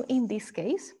tell you in this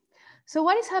case. So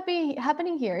what is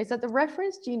happening here is that the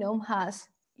reference genome has,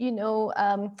 you know,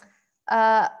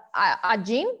 a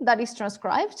gene that is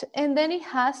transcribed, and then it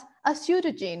has a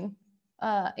pseudogene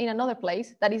in another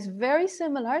place that is very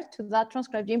similar to that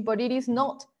transcribed gene, but it is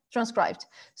not transcribed.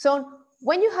 So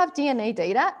when you have DNA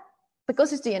data,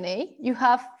 because it's DNA, you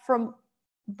have from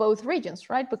both regions,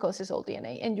 right? Because it's all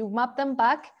DNA, and you map them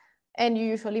back, and you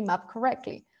usually map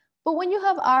correctly. But when you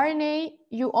have RNA,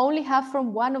 you only have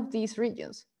from one of these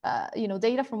regions, you know,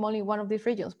 data from only one of these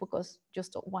regions, because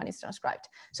just one is transcribed.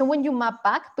 So when you map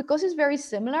back, because it's very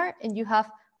similar and you have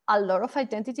a lot of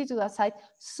identity to that site,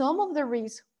 some of the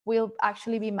reads will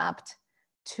actually be mapped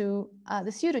to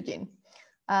the pseudogene.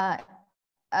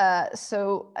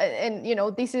 And you know,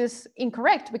 this is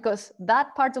incorrect because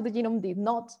that part of the genome did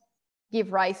not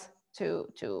give rise to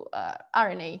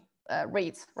RNA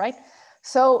reads, right?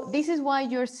 So this is why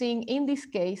you're seeing in this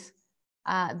case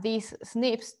these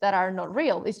SNPs that are not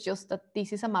real. It's just that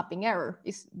this is a mapping error.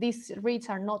 These reads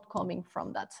are not coming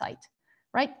from that site,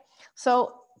 right?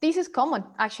 So this is common,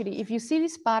 actually. If you see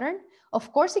this pattern,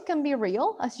 of course it can be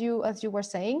real, as you were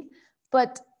saying,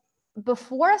 but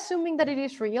before assuming that it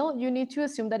is real, you need to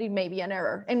assume that it may be an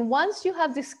error. And once you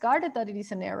have discarded that it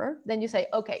is an error, then you say,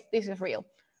 okay, this is real,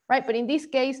 right? But in this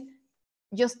case,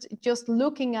 just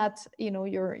looking at, you know,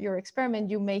 your experiment,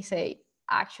 you may say,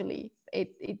 actually,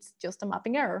 it's just a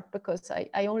mapping error because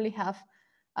I only have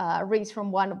reads from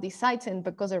one of these sites, and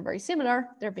because they're very similar,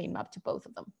 they're being mapped to both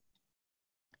of them.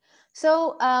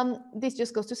 So this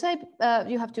just goes to say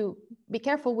you have to be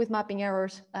careful with mapping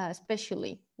errors,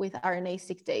 especially with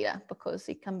RNA-seq data, because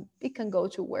it can go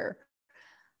to where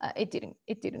it didn't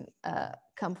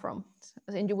come from,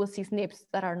 and you will see SNPs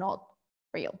that are not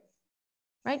real,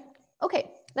 right?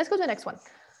 Okay, let's go to the next one.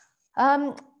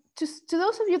 To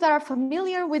those of you that are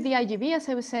familiar with the IGV, as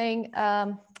I was saying,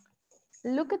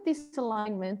 look at this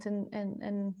alignment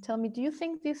and tell me, do you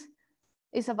think this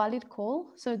is a valid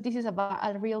call? So this is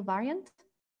a real variant,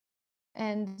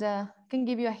 and can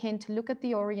give you a hint. Look at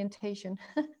the orientation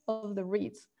of the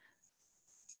reads.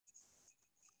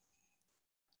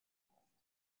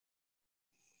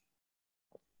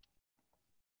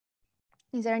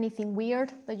 Is there anything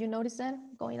weird that you noticed there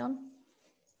going on?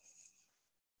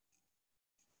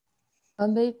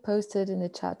 They posted in the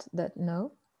chat that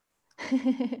no.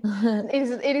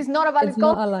 it is not a valid it's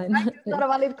call. Not aligned. Right? It's not a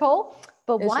valid call.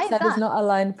 But why is that? It's not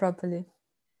aligned properly.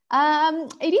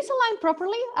 It is aligned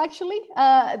properly, actually.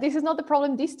 This is not the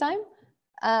problem this time.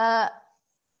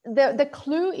 The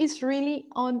clue is really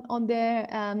on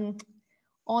the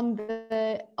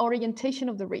orientation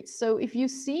of the reads. So if you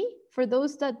see, for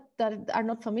those that are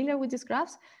not familiar with these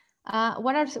graphs,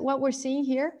 what we're seeing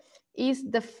here is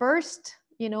the first,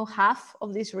 you know, half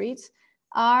of these reads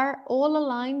are all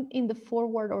aligned in the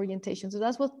forward orientation. So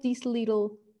that's what this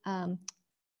little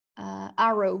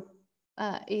arrow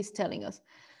is telling us.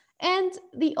 And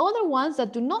the other ones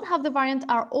that do not have the variant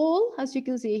are all, as you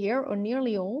can see here, or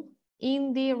nearly all,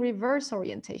 in the reverse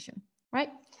orientation, right?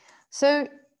 So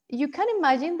you can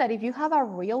imagine that if you have a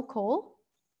real call,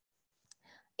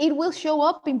 it will show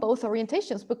up in both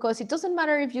orientations, because it doesn't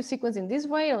matter if you sequence in this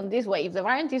way or in this way. If the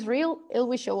variant is real, it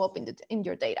will show up in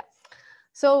your data.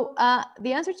 So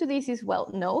the answer to this is, well,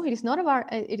 no, it is not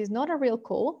a real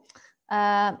call.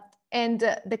 And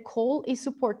the call is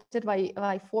supported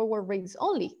by forward reads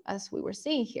only, as we were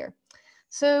seeing here.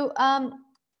 So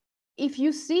if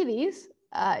you see this,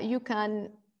 you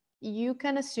can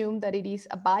assume that it is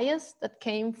a bias that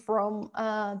came from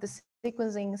the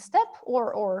sequencing step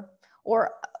or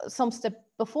some step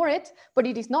before it, but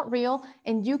it is not real,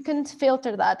 and you can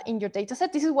filter that in your data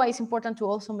set. This is why it's important to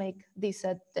also make these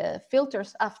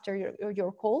filters after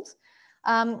your calls.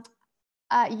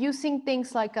 using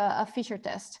things like a Fisher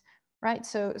test, right?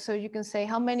 So you can say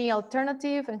how many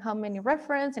alternative and how many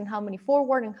reference and how many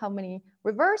forward and how many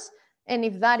reverse. And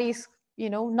if that is, you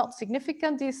know, not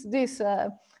significant, this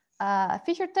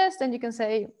Fisher test, then you can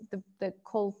say the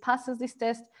call passes this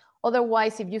test.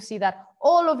 Otherwise, if you see that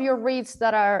all of your reads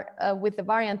that are with the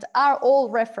variant are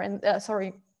all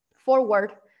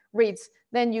forward reads,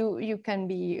 then you can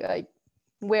be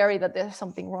wary that there's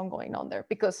something wrong going on there,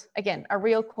 because again, a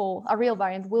real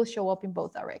variant will show up in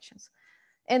both directions.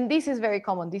 And this is very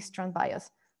common, this strand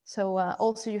bias. So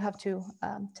also you have to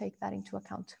take that into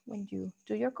account when you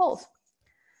do your calls.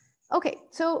 Okay,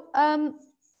 so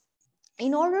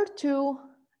in order to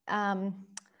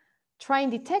try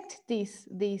and detect these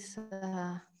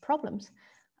problems,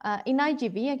 in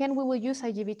IGV, again, we will use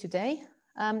IGV today.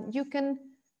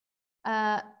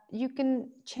 You can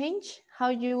change how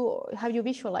you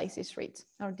visualize these reads,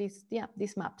 or these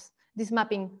maps, this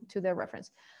mapping to the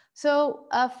reference. So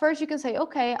first you can say,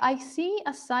 okay, I see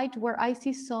a site where I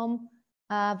see some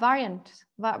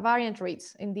variant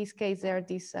reads. In this case, there are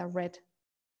these red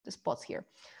spots here.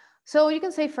 So you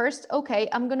can say first, okay,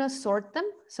 I'm gonna sort them.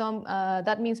 So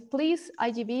that means please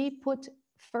IGV put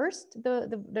first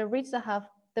the reads that have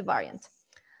the variant.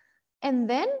 And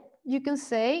then you can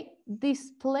say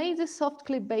display the soft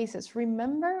clip bases.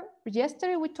 Remember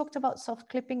yesterday we talked about soft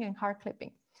clipping and hard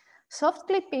clipping. Soft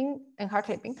clipping and hard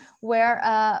clipping were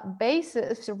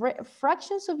bases,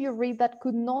 fractions of your read that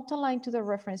could not align to the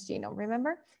reference genome,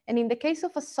 remember? And in the case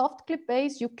of a soft clip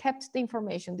base, you kept the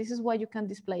information. This is why you can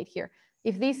display it here.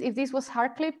 If this was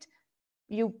hard clipped,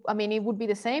 I mean, it would be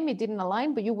the same, it didn't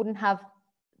align, but you wouldn't have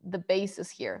the bases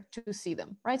here to see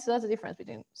them, right? So that's the difference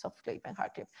between soft clip and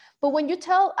hard clip. But when you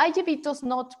tell, IGV does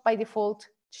not by default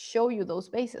show you those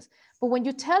bases. But when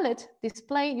you tell it,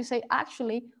 display, you say,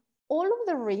 actually, all of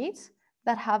the reads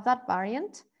that have that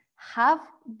variant have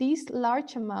this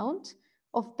large amount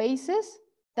of bases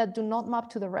that do not map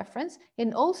to the reference.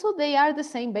 And also they are the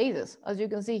same bases, as you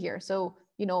can see here. So,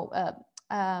 you know,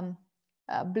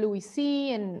 blue is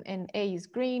C and A is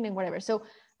green and whatever. So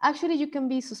actually you can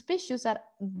be suspicious that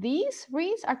these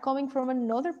reads are coming from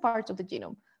another part of the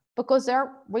genome, because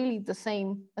they're really the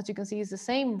same, as you can see, it's the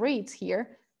same reads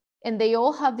here, and they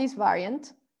all have this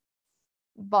variant,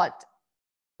 but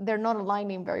they're not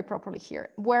aligning very properly here.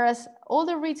 Whereas all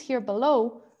the reads here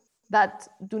below that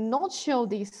do not show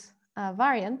this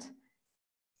variant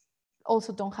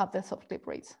also don't have the soft clip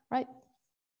reads, right?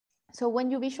 So when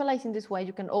you visualize in this way,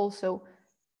 you can also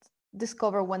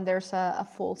discover when there's a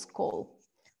false call,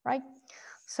 right?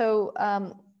 So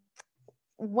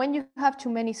when you have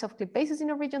too many soft clip bases in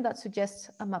a region, that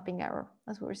suggests a mapping error,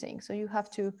 as we were saying. So you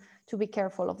have to be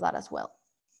careful of that as well.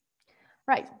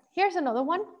 Right, here's another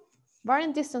one,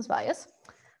 variant distance bias.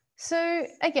 So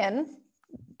again,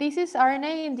 this is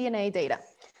RNA and DNA data.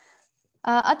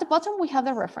 At the bottom, we have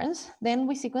the reference, then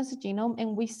we sequence the genome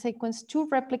and we sequence 2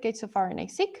 replicates of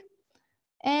RNA-seq.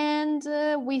 And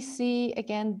we see,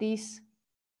 again, these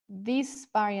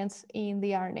variants in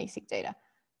the RNA-seq data.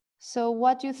 So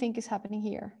what do you think is happening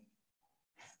here?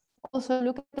 Also,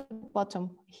 look at the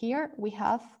bottom. Here we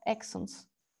have exons,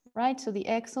 right? So the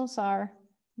exons are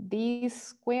these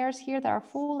squares here that are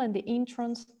full, and the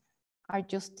introns are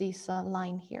just this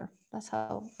line here. That's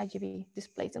how IGV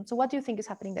displays them. So what do you think is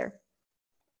happening there?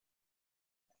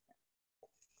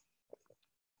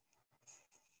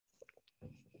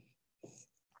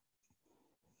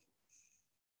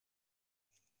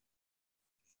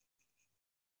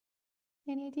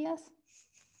 Any ideas?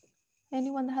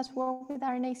 Anyone that has worked with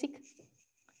RNA-seq?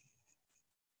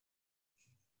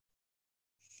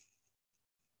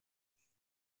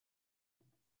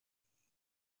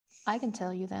 I can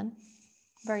tell you then,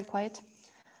 very quiet.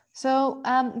 So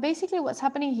basically what's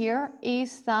happening here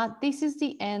is that this is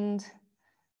the end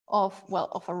of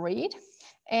a read.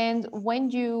 And when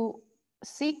you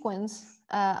sequence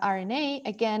RNA,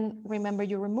 again, remember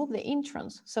you remove the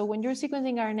introns. So when you're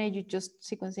sequencing RNA, you're just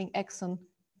sequencing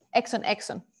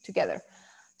exon together.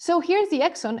 So here's the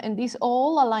exon, and this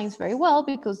all aligns very well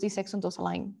because this exon does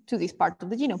align to this part of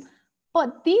the genome.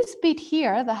 But this bit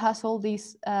here that has all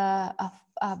these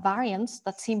variants,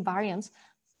 that seem variants,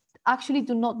 actually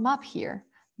do not map here.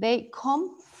 They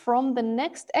come from the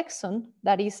next exon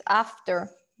that is after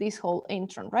this whole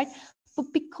intron, right?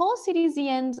 But because it is the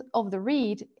end of the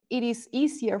read, it is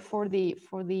easier for the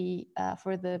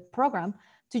program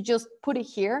to just put it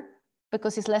here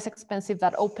because it's less expensive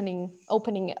than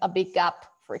opening a big gap,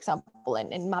 for example,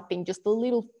 and mapping just a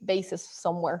little basis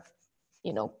somewhere,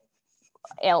 you know,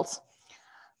 else.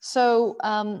 So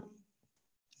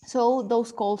So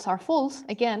those calls are false,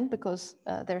 again, because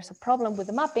there's a problem with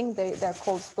the mapping. They're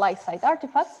called splice site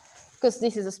artifacts, because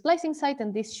this is a splicing site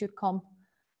and this should come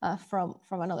from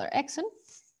another exon.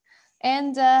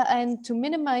 And to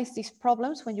minimize these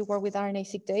problems when you work with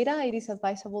RNA-seq data, it is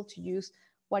advisable to use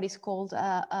what is called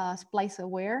a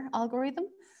splice-aware algorithm.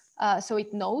 So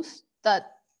it knows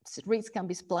that reads can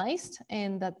be spliced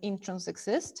and that introns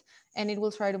exist, and it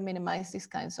will try to minimize these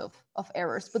kinds of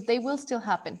errors, but they will still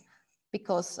happen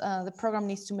because the program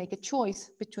needs to make a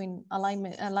choice between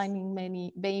aligning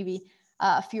maybe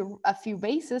a few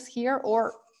bases here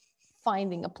or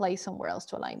finding a place somewhere else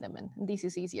to align them, and this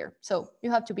is easier. So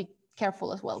you have to be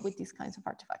careful as well with these kinds of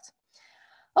artifacts.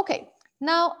 Okay,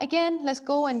 now again, let's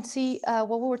go and see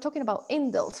what we were talking about,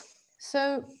 indels.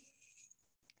 So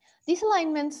these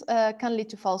alignments can lead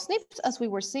to false SNPs, as we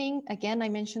were seeing. Again, I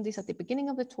mentioned this at the beginning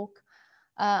of the talk,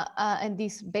 and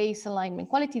this base alignment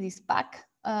quality, this back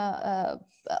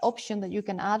option that you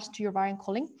can add to your variant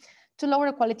calling to lower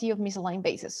the quality of misaligned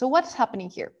bases. So what's happening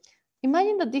here?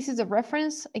 Imagine that this is a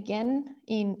reference again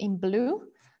in blue,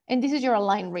 and this is your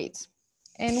aligned reads.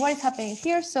 And what is happening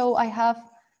here? So I have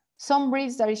some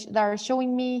reads that are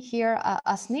showing me here a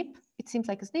SNP. It seems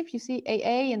like a SNP. You see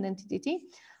AA and then TTT.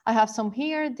 I have some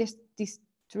here, these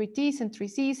 3 T's and 3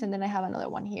 C's, and then I have another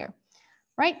one here,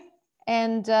 right?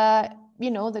 And you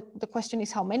know, the question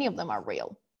is how many of them are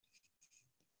real?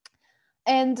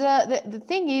 And the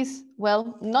thing is,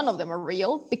 well, none of them are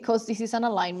real because this is an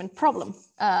alignment problem.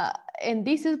 And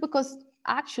this is because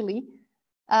actually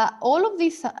all of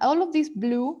these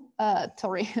blue,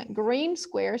 green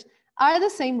squares are the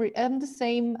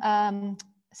same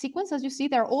sequence. As you see,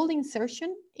 they're all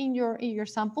insertion in your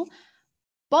sample,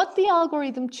 but the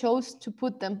algorithm chose to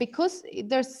put them because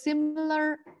there's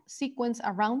similar sequence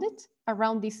around it,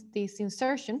 around this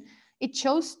insertion. It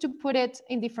chose to put it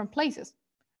in different places,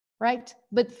 right?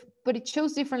 But it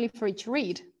chose differently for each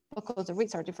read because the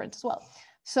reads are different as well.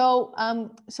 So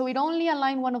so it only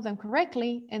aligned one of them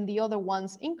correctly and the other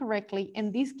ones incorrectly,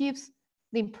 and this gives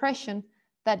the impression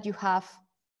that you have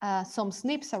some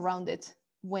SNPs around it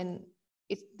when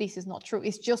this is not true.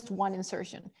 It's just one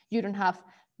insertion. You don't have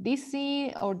this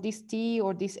C or this T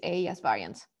or this A as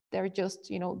variants. They're just,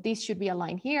 you know, this should be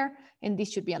aligned here and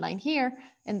this should be aligned here,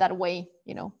 and that way,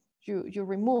 you know, you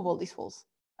remove all these false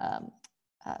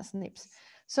SNPs.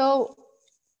 So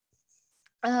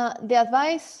the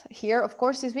advice here, of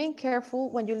course, is being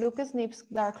careful when you look at SNPs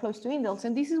that are close to indels.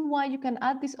 And this is why you can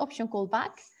add this option called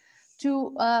back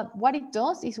to what it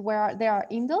does is where there are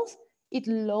indels, it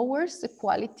lowers the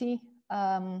quality,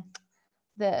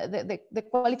 the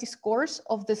quality scores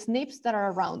of the SNPs that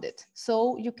are around it.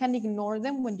 So you can ignore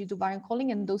them when you do variant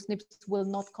calling, and those SNPs will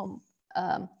not come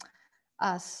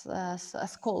as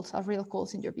calls, as real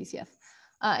calls in your BCF.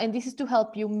 And this is to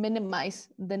help you minimize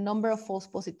the number of false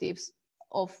positives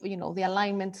of, you know, the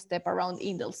alignment step around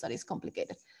indels that is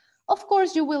complicated. Of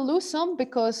course, you will lose some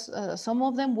because some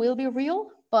of them will be real,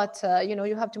 but you know,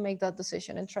 you have to make that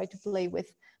decision and try to play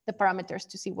with the parameters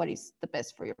to see what is the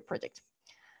best for your project.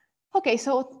 Okay,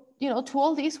 so, you know, to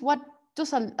all this, what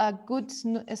does a good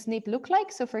SNP look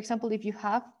like? So for example, if you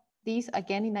have these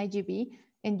again in IGB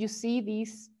and you see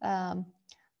these,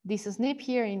 this SNP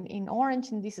here in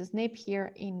orange and this SNP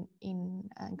here in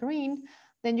green,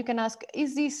 then you can ask,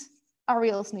 is this a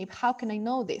real SNP? How can I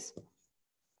know this?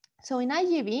 So in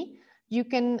IGB, you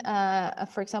can,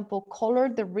 for example, color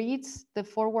the reads, the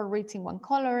forward reads in one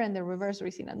color and the reverse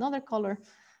reads in another color,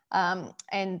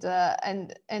 and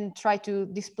try to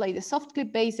display the soft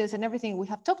clip bases and everything we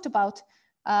have talked about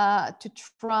to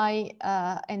try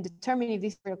and determine if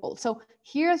this is real. So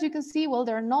here, as you can see, well,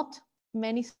 there are not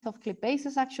many soft clip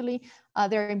bases actually.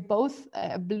 They're in both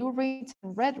blue reads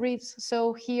and red reads.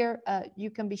 So here you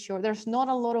can be sure there's not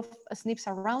a lot of SNPs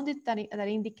around it that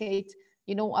indicate,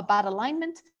 you know, a bad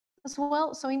alignment as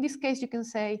well. So in this case, you can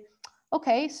say,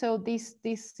 okay, so these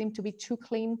seem to be two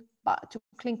clean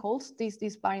calls. This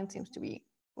variant seems to be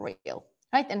real,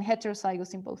 right? And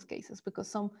heterozygous in both cases because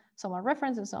some are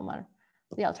reference and some are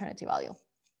the alternative value.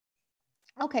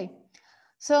 Okay,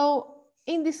 so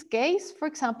in this case, for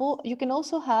example, you can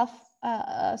also have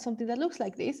something that looks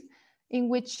like this, in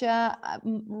which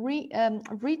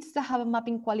reads that have a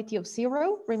mapping quality of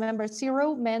 0. Remember,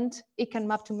 0 meant it can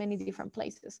map to many different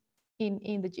places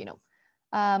in the genome.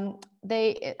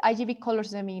 IGB colors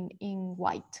them in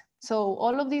white. So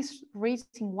all of these reads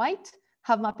in white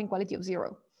have mapping quality of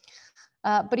 0.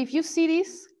 But if you see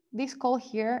this call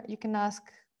here, you can ask,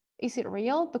 is it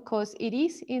real? Because it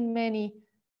is in many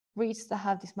reads that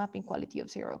have this mapping quality of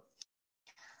 0.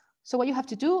 So what you have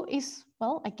to do is,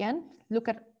 well, again, look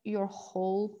at your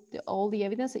all the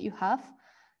evidence that you have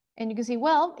And you can see,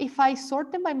 well, if I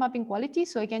sort them by mapping quality,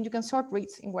 so again, you can sort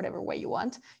reads in whatever way you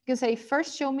want. You can say,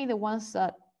 first show me the ones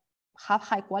that have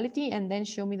high quality and then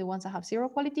show me the ones that have 0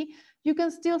 quality. You can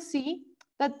still see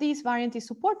that this variant is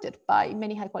supported by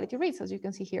many high quality reads, as you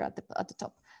can see here at the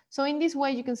top. So in this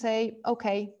way, you can say,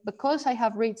 okay, because I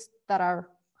have reads that are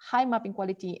high mapping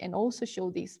quality and also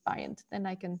show this variant, then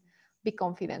I can be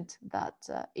confident that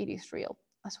it is real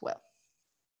as well.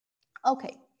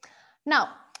 Okay,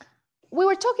 now, we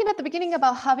were talking at the beginning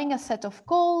about having a set of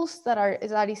calls that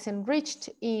is enriched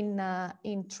in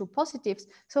true positives.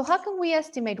 So how can we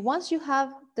estimate, once you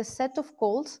have the set of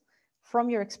calls from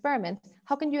your experiment,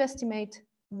 how can you estimate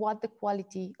what the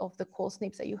quality of the call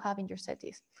snips that you have in your set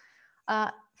is?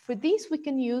 For this, we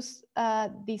can use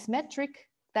this metric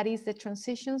that is the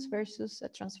transitions versus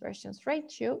transversions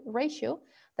ratio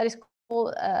that is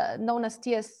called, known as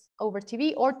TS over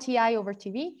TV or TI over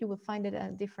TV. You will find it a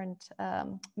different,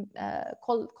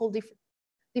 called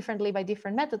differently by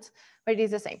different methods, but it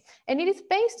is the same. And it is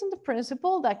based on the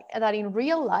principle that in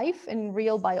real life, in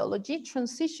real biology,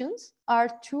 transitions are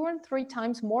 2 or 3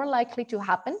 times more likely to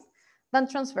happen than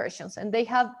transversions. And they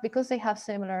have, because they have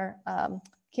similar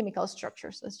chemical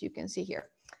structures, as you can see here.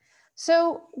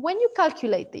 So when you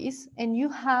calculate this and you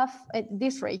have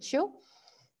this ratio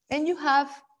and you have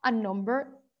a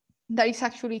number that is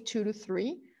actually 2 to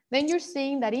 3, then you're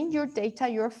seeing that in your data,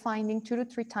 you're finding 2 to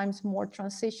 3 times more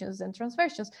transitions than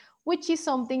transversions, which is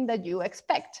something that you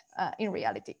expect in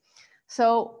reality.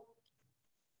 So,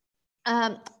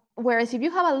 whereas if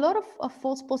you have a lot of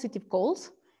false positive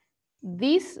calls,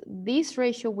 this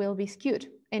ratio will be skewed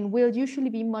and will usually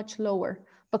be much lower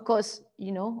because,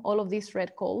 you know, all of these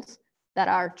red calls that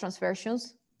are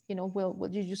transversions, you know,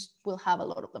 you just will have a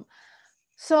lot of them.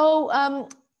 So,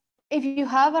 if you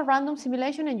have a random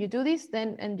simulation and you do this,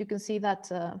 then, and you can see that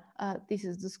this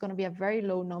is going to be a very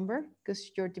low number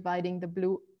because you're dividing the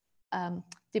blue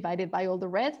divided by all the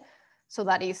red. So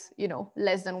that is, you know,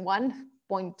 less than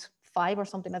 1.5 or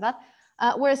something like that.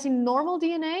 Whereas in normal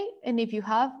DNA, and if you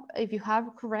have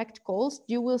correct calls,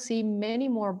 you will see many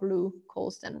more blue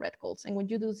calls than red calls. And when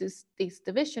you do this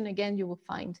division, again, you will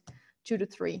find 2 to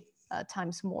 3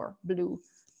 times more blue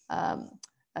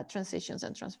transitions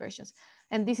and transversions.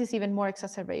 And this is even more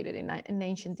exacerbated in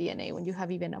ancient DNA when you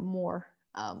have even a more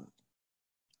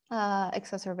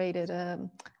exacerbated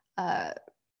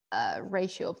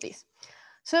ratio of this.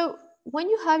 So when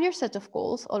you have your set of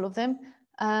calls, all of them,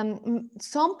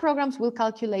 some programs will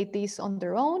calculate this on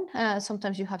their own.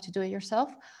 Sometimes you have to do it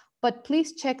yourself, but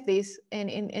please check this. And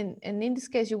in this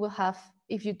case, you will have,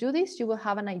 if you do this, you will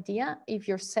have an idea if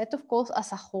your set of calls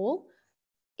as a whole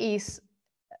is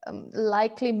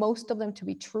likely most of them to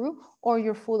be true, or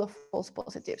you're full of false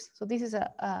positives. So this is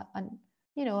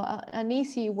an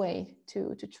easy way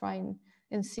to try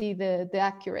and see the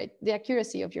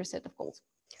accuracy of your set of calls.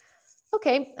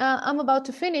 Okay, I'm about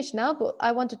to finish now, but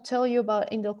I want to tell you about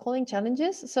indel calling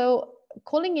challenges. So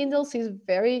calling indels is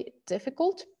very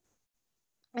difficult,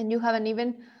 and you have an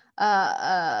even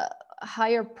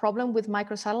higher problem with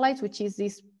microsatellites, which is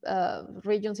these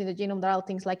regions in the genome that are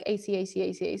things like AC, AC,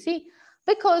 AC, AC,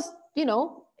 because, you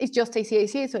know, it's just AC,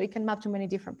 AC, so it can map to many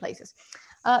different places.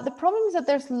 The problem is that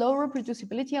there's low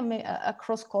reproducibility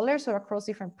across callers or across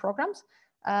different programs.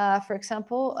 For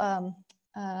example, a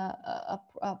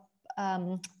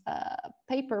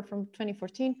paper from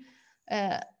 2014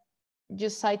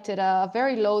 just cited a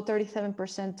very low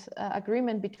 37%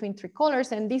 agreement between 3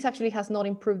 callers, and this actually has not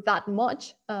improved that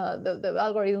much. The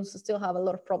algorithms still have a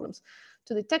lot of problems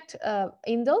to detect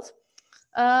indels,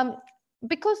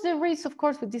 because the reads, of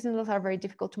course, with these indels are very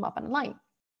difficult to map and align.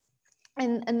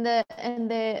 And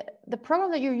the program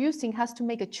that you're using has to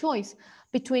make a choice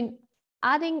between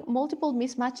adding multiple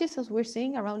mismatches, as we're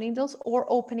seeing around indels, or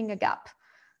opening a gap.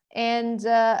 And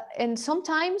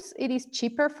sometimes it is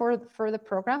cheaper for the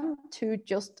program to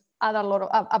just add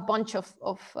a bunch of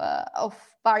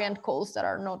variant calls that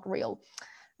are not real,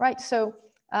 right? So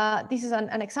this is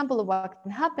an example of what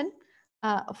can happen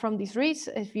from these reads.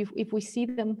 If we see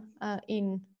them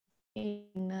in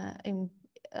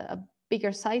a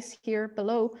bigger size here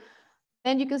below,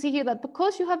 then you can see here that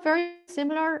because you have very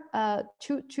similar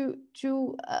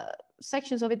two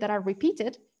sections of it that are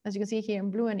repeated, as you can see here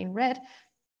in blue and in red,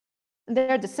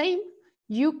 they're the same,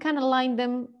 you can align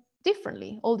them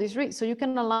differently, all these reads. So you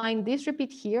can align this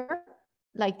repeat here,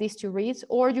 like these 2 reads,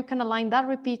 or you can align that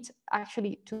repeat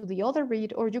actually to the other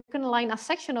read, or you can align a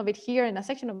section of it here and a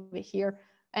section of it here,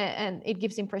 and it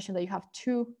gives the impression that you have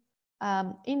 2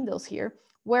 indels here,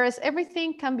 whereas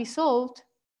everything can be solved,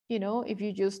 you know, if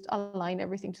you just align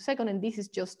everything to second, and this is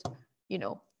just, you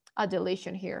know, a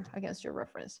deletion here against your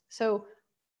reference. So,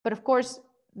 but of course,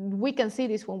 we can see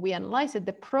this when we analyze it.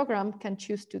 The program can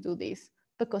choose to do this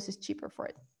because it's cheaper for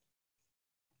it.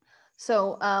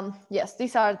 So yes,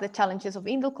 these are the challenges of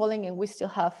indel calling, and we still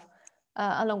have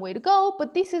a long way to go.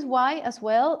 But this is why as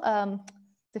well,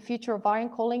 the future of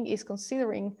variant calling is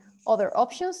considering other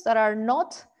options that are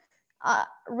not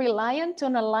reliant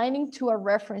on aligning to a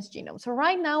reference genome. So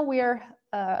right now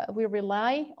we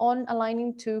rely on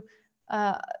aligning to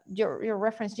your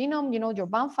reference genome, you know, your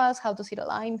bound files, how does it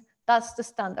align? That's the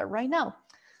standard right now.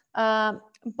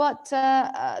 But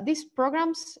these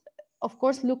programs, of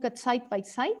course, look at site by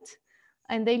site,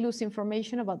 and they lose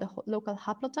information about the local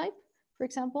haplotype, for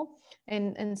example,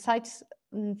 and sites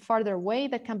farther away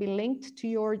that can be linked to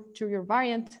your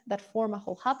variant that form a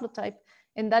whole haplotype,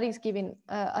 and that is giving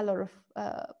a lot of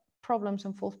problems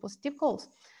and false positive calls.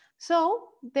 So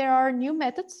there are new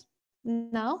methods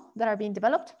now that are being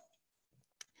developed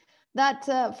that,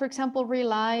 for example,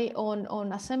 rely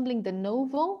on assembling de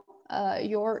novo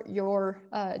your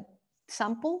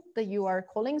sample that you are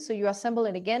calling. So you assemble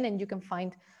it again and you can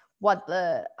find what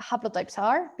the haplotypes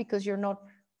are because you're not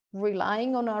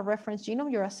relying on a reference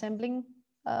genome, you're assembling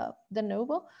de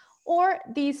novo. Or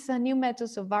these new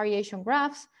methods of variation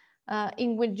graphs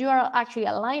in which you are actually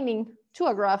aligning to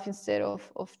a graph instead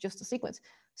of just a sequence.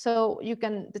 So you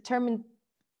can determine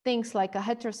things like a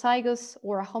heterozygous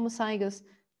or a homozygous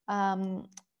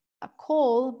a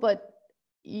call, but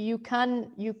you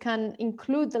can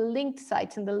include the linked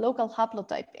sites and the local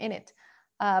haplotype in it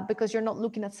because you're not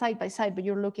looking at side by side, but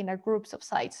you're looking at groups of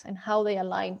sites and how they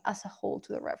align as a whole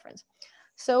to the reference.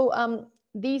 So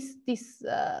these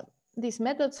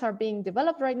methods are being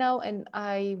developed right now, and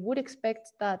I would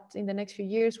expect that in the next few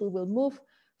years we will move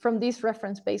from this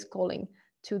reference-based calling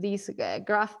to this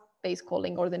graph-based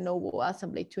calling or the de novo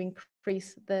assembly to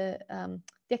increase the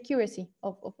accuracy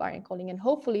of variant calling. And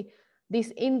hopefully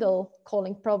these indel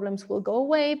calling problems will go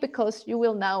away because you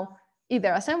will now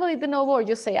either assemble it de novo or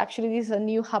just say, actually, this is a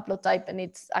new haplotype and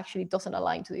it actually doesn't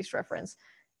align to this reference.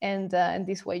 And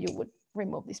this way you would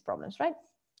remove these problems, right?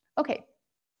 Okay.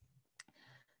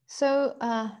 So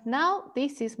now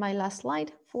this is my last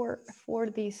slide for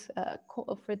this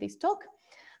talk.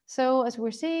 So as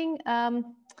we're seeing,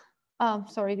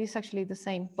 sorry, this is actually the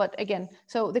same, but again,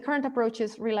 so the current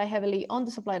approaches rely heavily on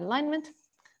the supply alignment.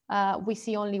 We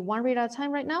see only one read at a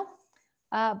time right now,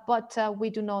 but we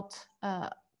do not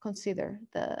consider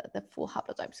the full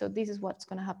haplotype. So this is what's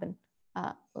going to happen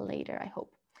later, I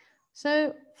hope.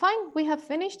 So fine, we have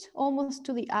finished almost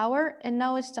to the hour, and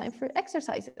now it's time for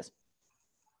exercises.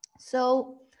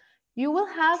 So you will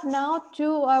have now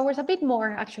 2 hours, a bit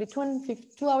more actually, 2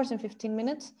 hours and 15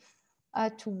 minutes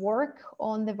to work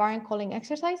on the variant calling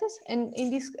exercises. And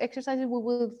in these exercises, we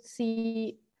will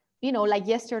see, you know, like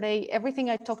yesterday,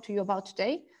 everything I talked to you about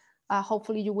today.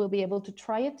 Hopefully you will be able to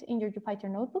try it in your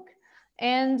Jupyter notebook.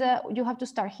 And you have to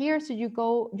start here. So you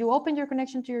open your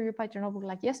connection to your Jupyter notebook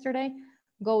like yesterday,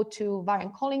 go to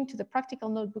variant calling, to the practical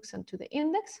notebooks and to the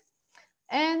index.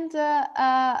 And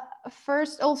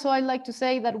first, also, I'd like to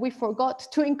say that we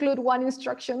forgot to include one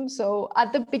instruction. So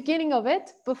at the beginning of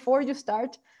it, before you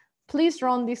start, please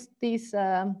run this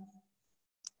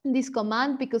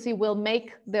command because it will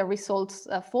make the results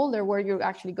folder where you're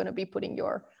actually going to be putting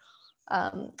your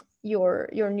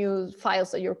new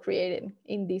files that you're creating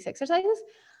in these exercises.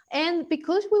 And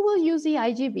because we will use the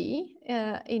IGB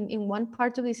in one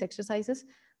part of these exercises,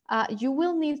 you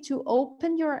will need to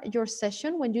open your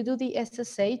session when you do the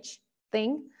SSH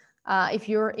thing. If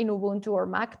you're in Ubuntu or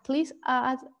Mac, please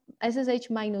add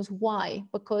SSH-Y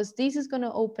because this is going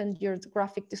to open your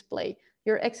graphic display,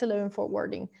 your X11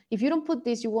 forwarding. If you don't put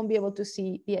this, you won't be able to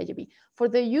see the IGB. For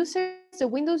the users, the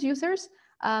Windows users,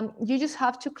 you just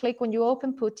have to click when you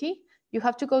open PuTTY, you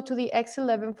have to go to the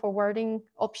X11 forwarding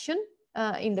option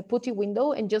in the PuTTY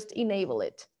window and just enable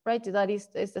it, right? That is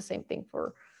the same thing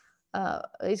for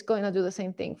it's going to do the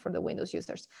same thing for the Windows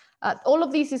users. All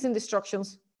of this is in the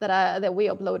instructions that we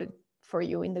uploaded for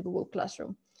you in the Google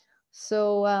Classroom.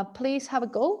 So please have a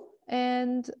go,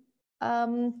 and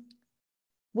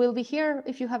we'll be here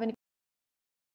if you have any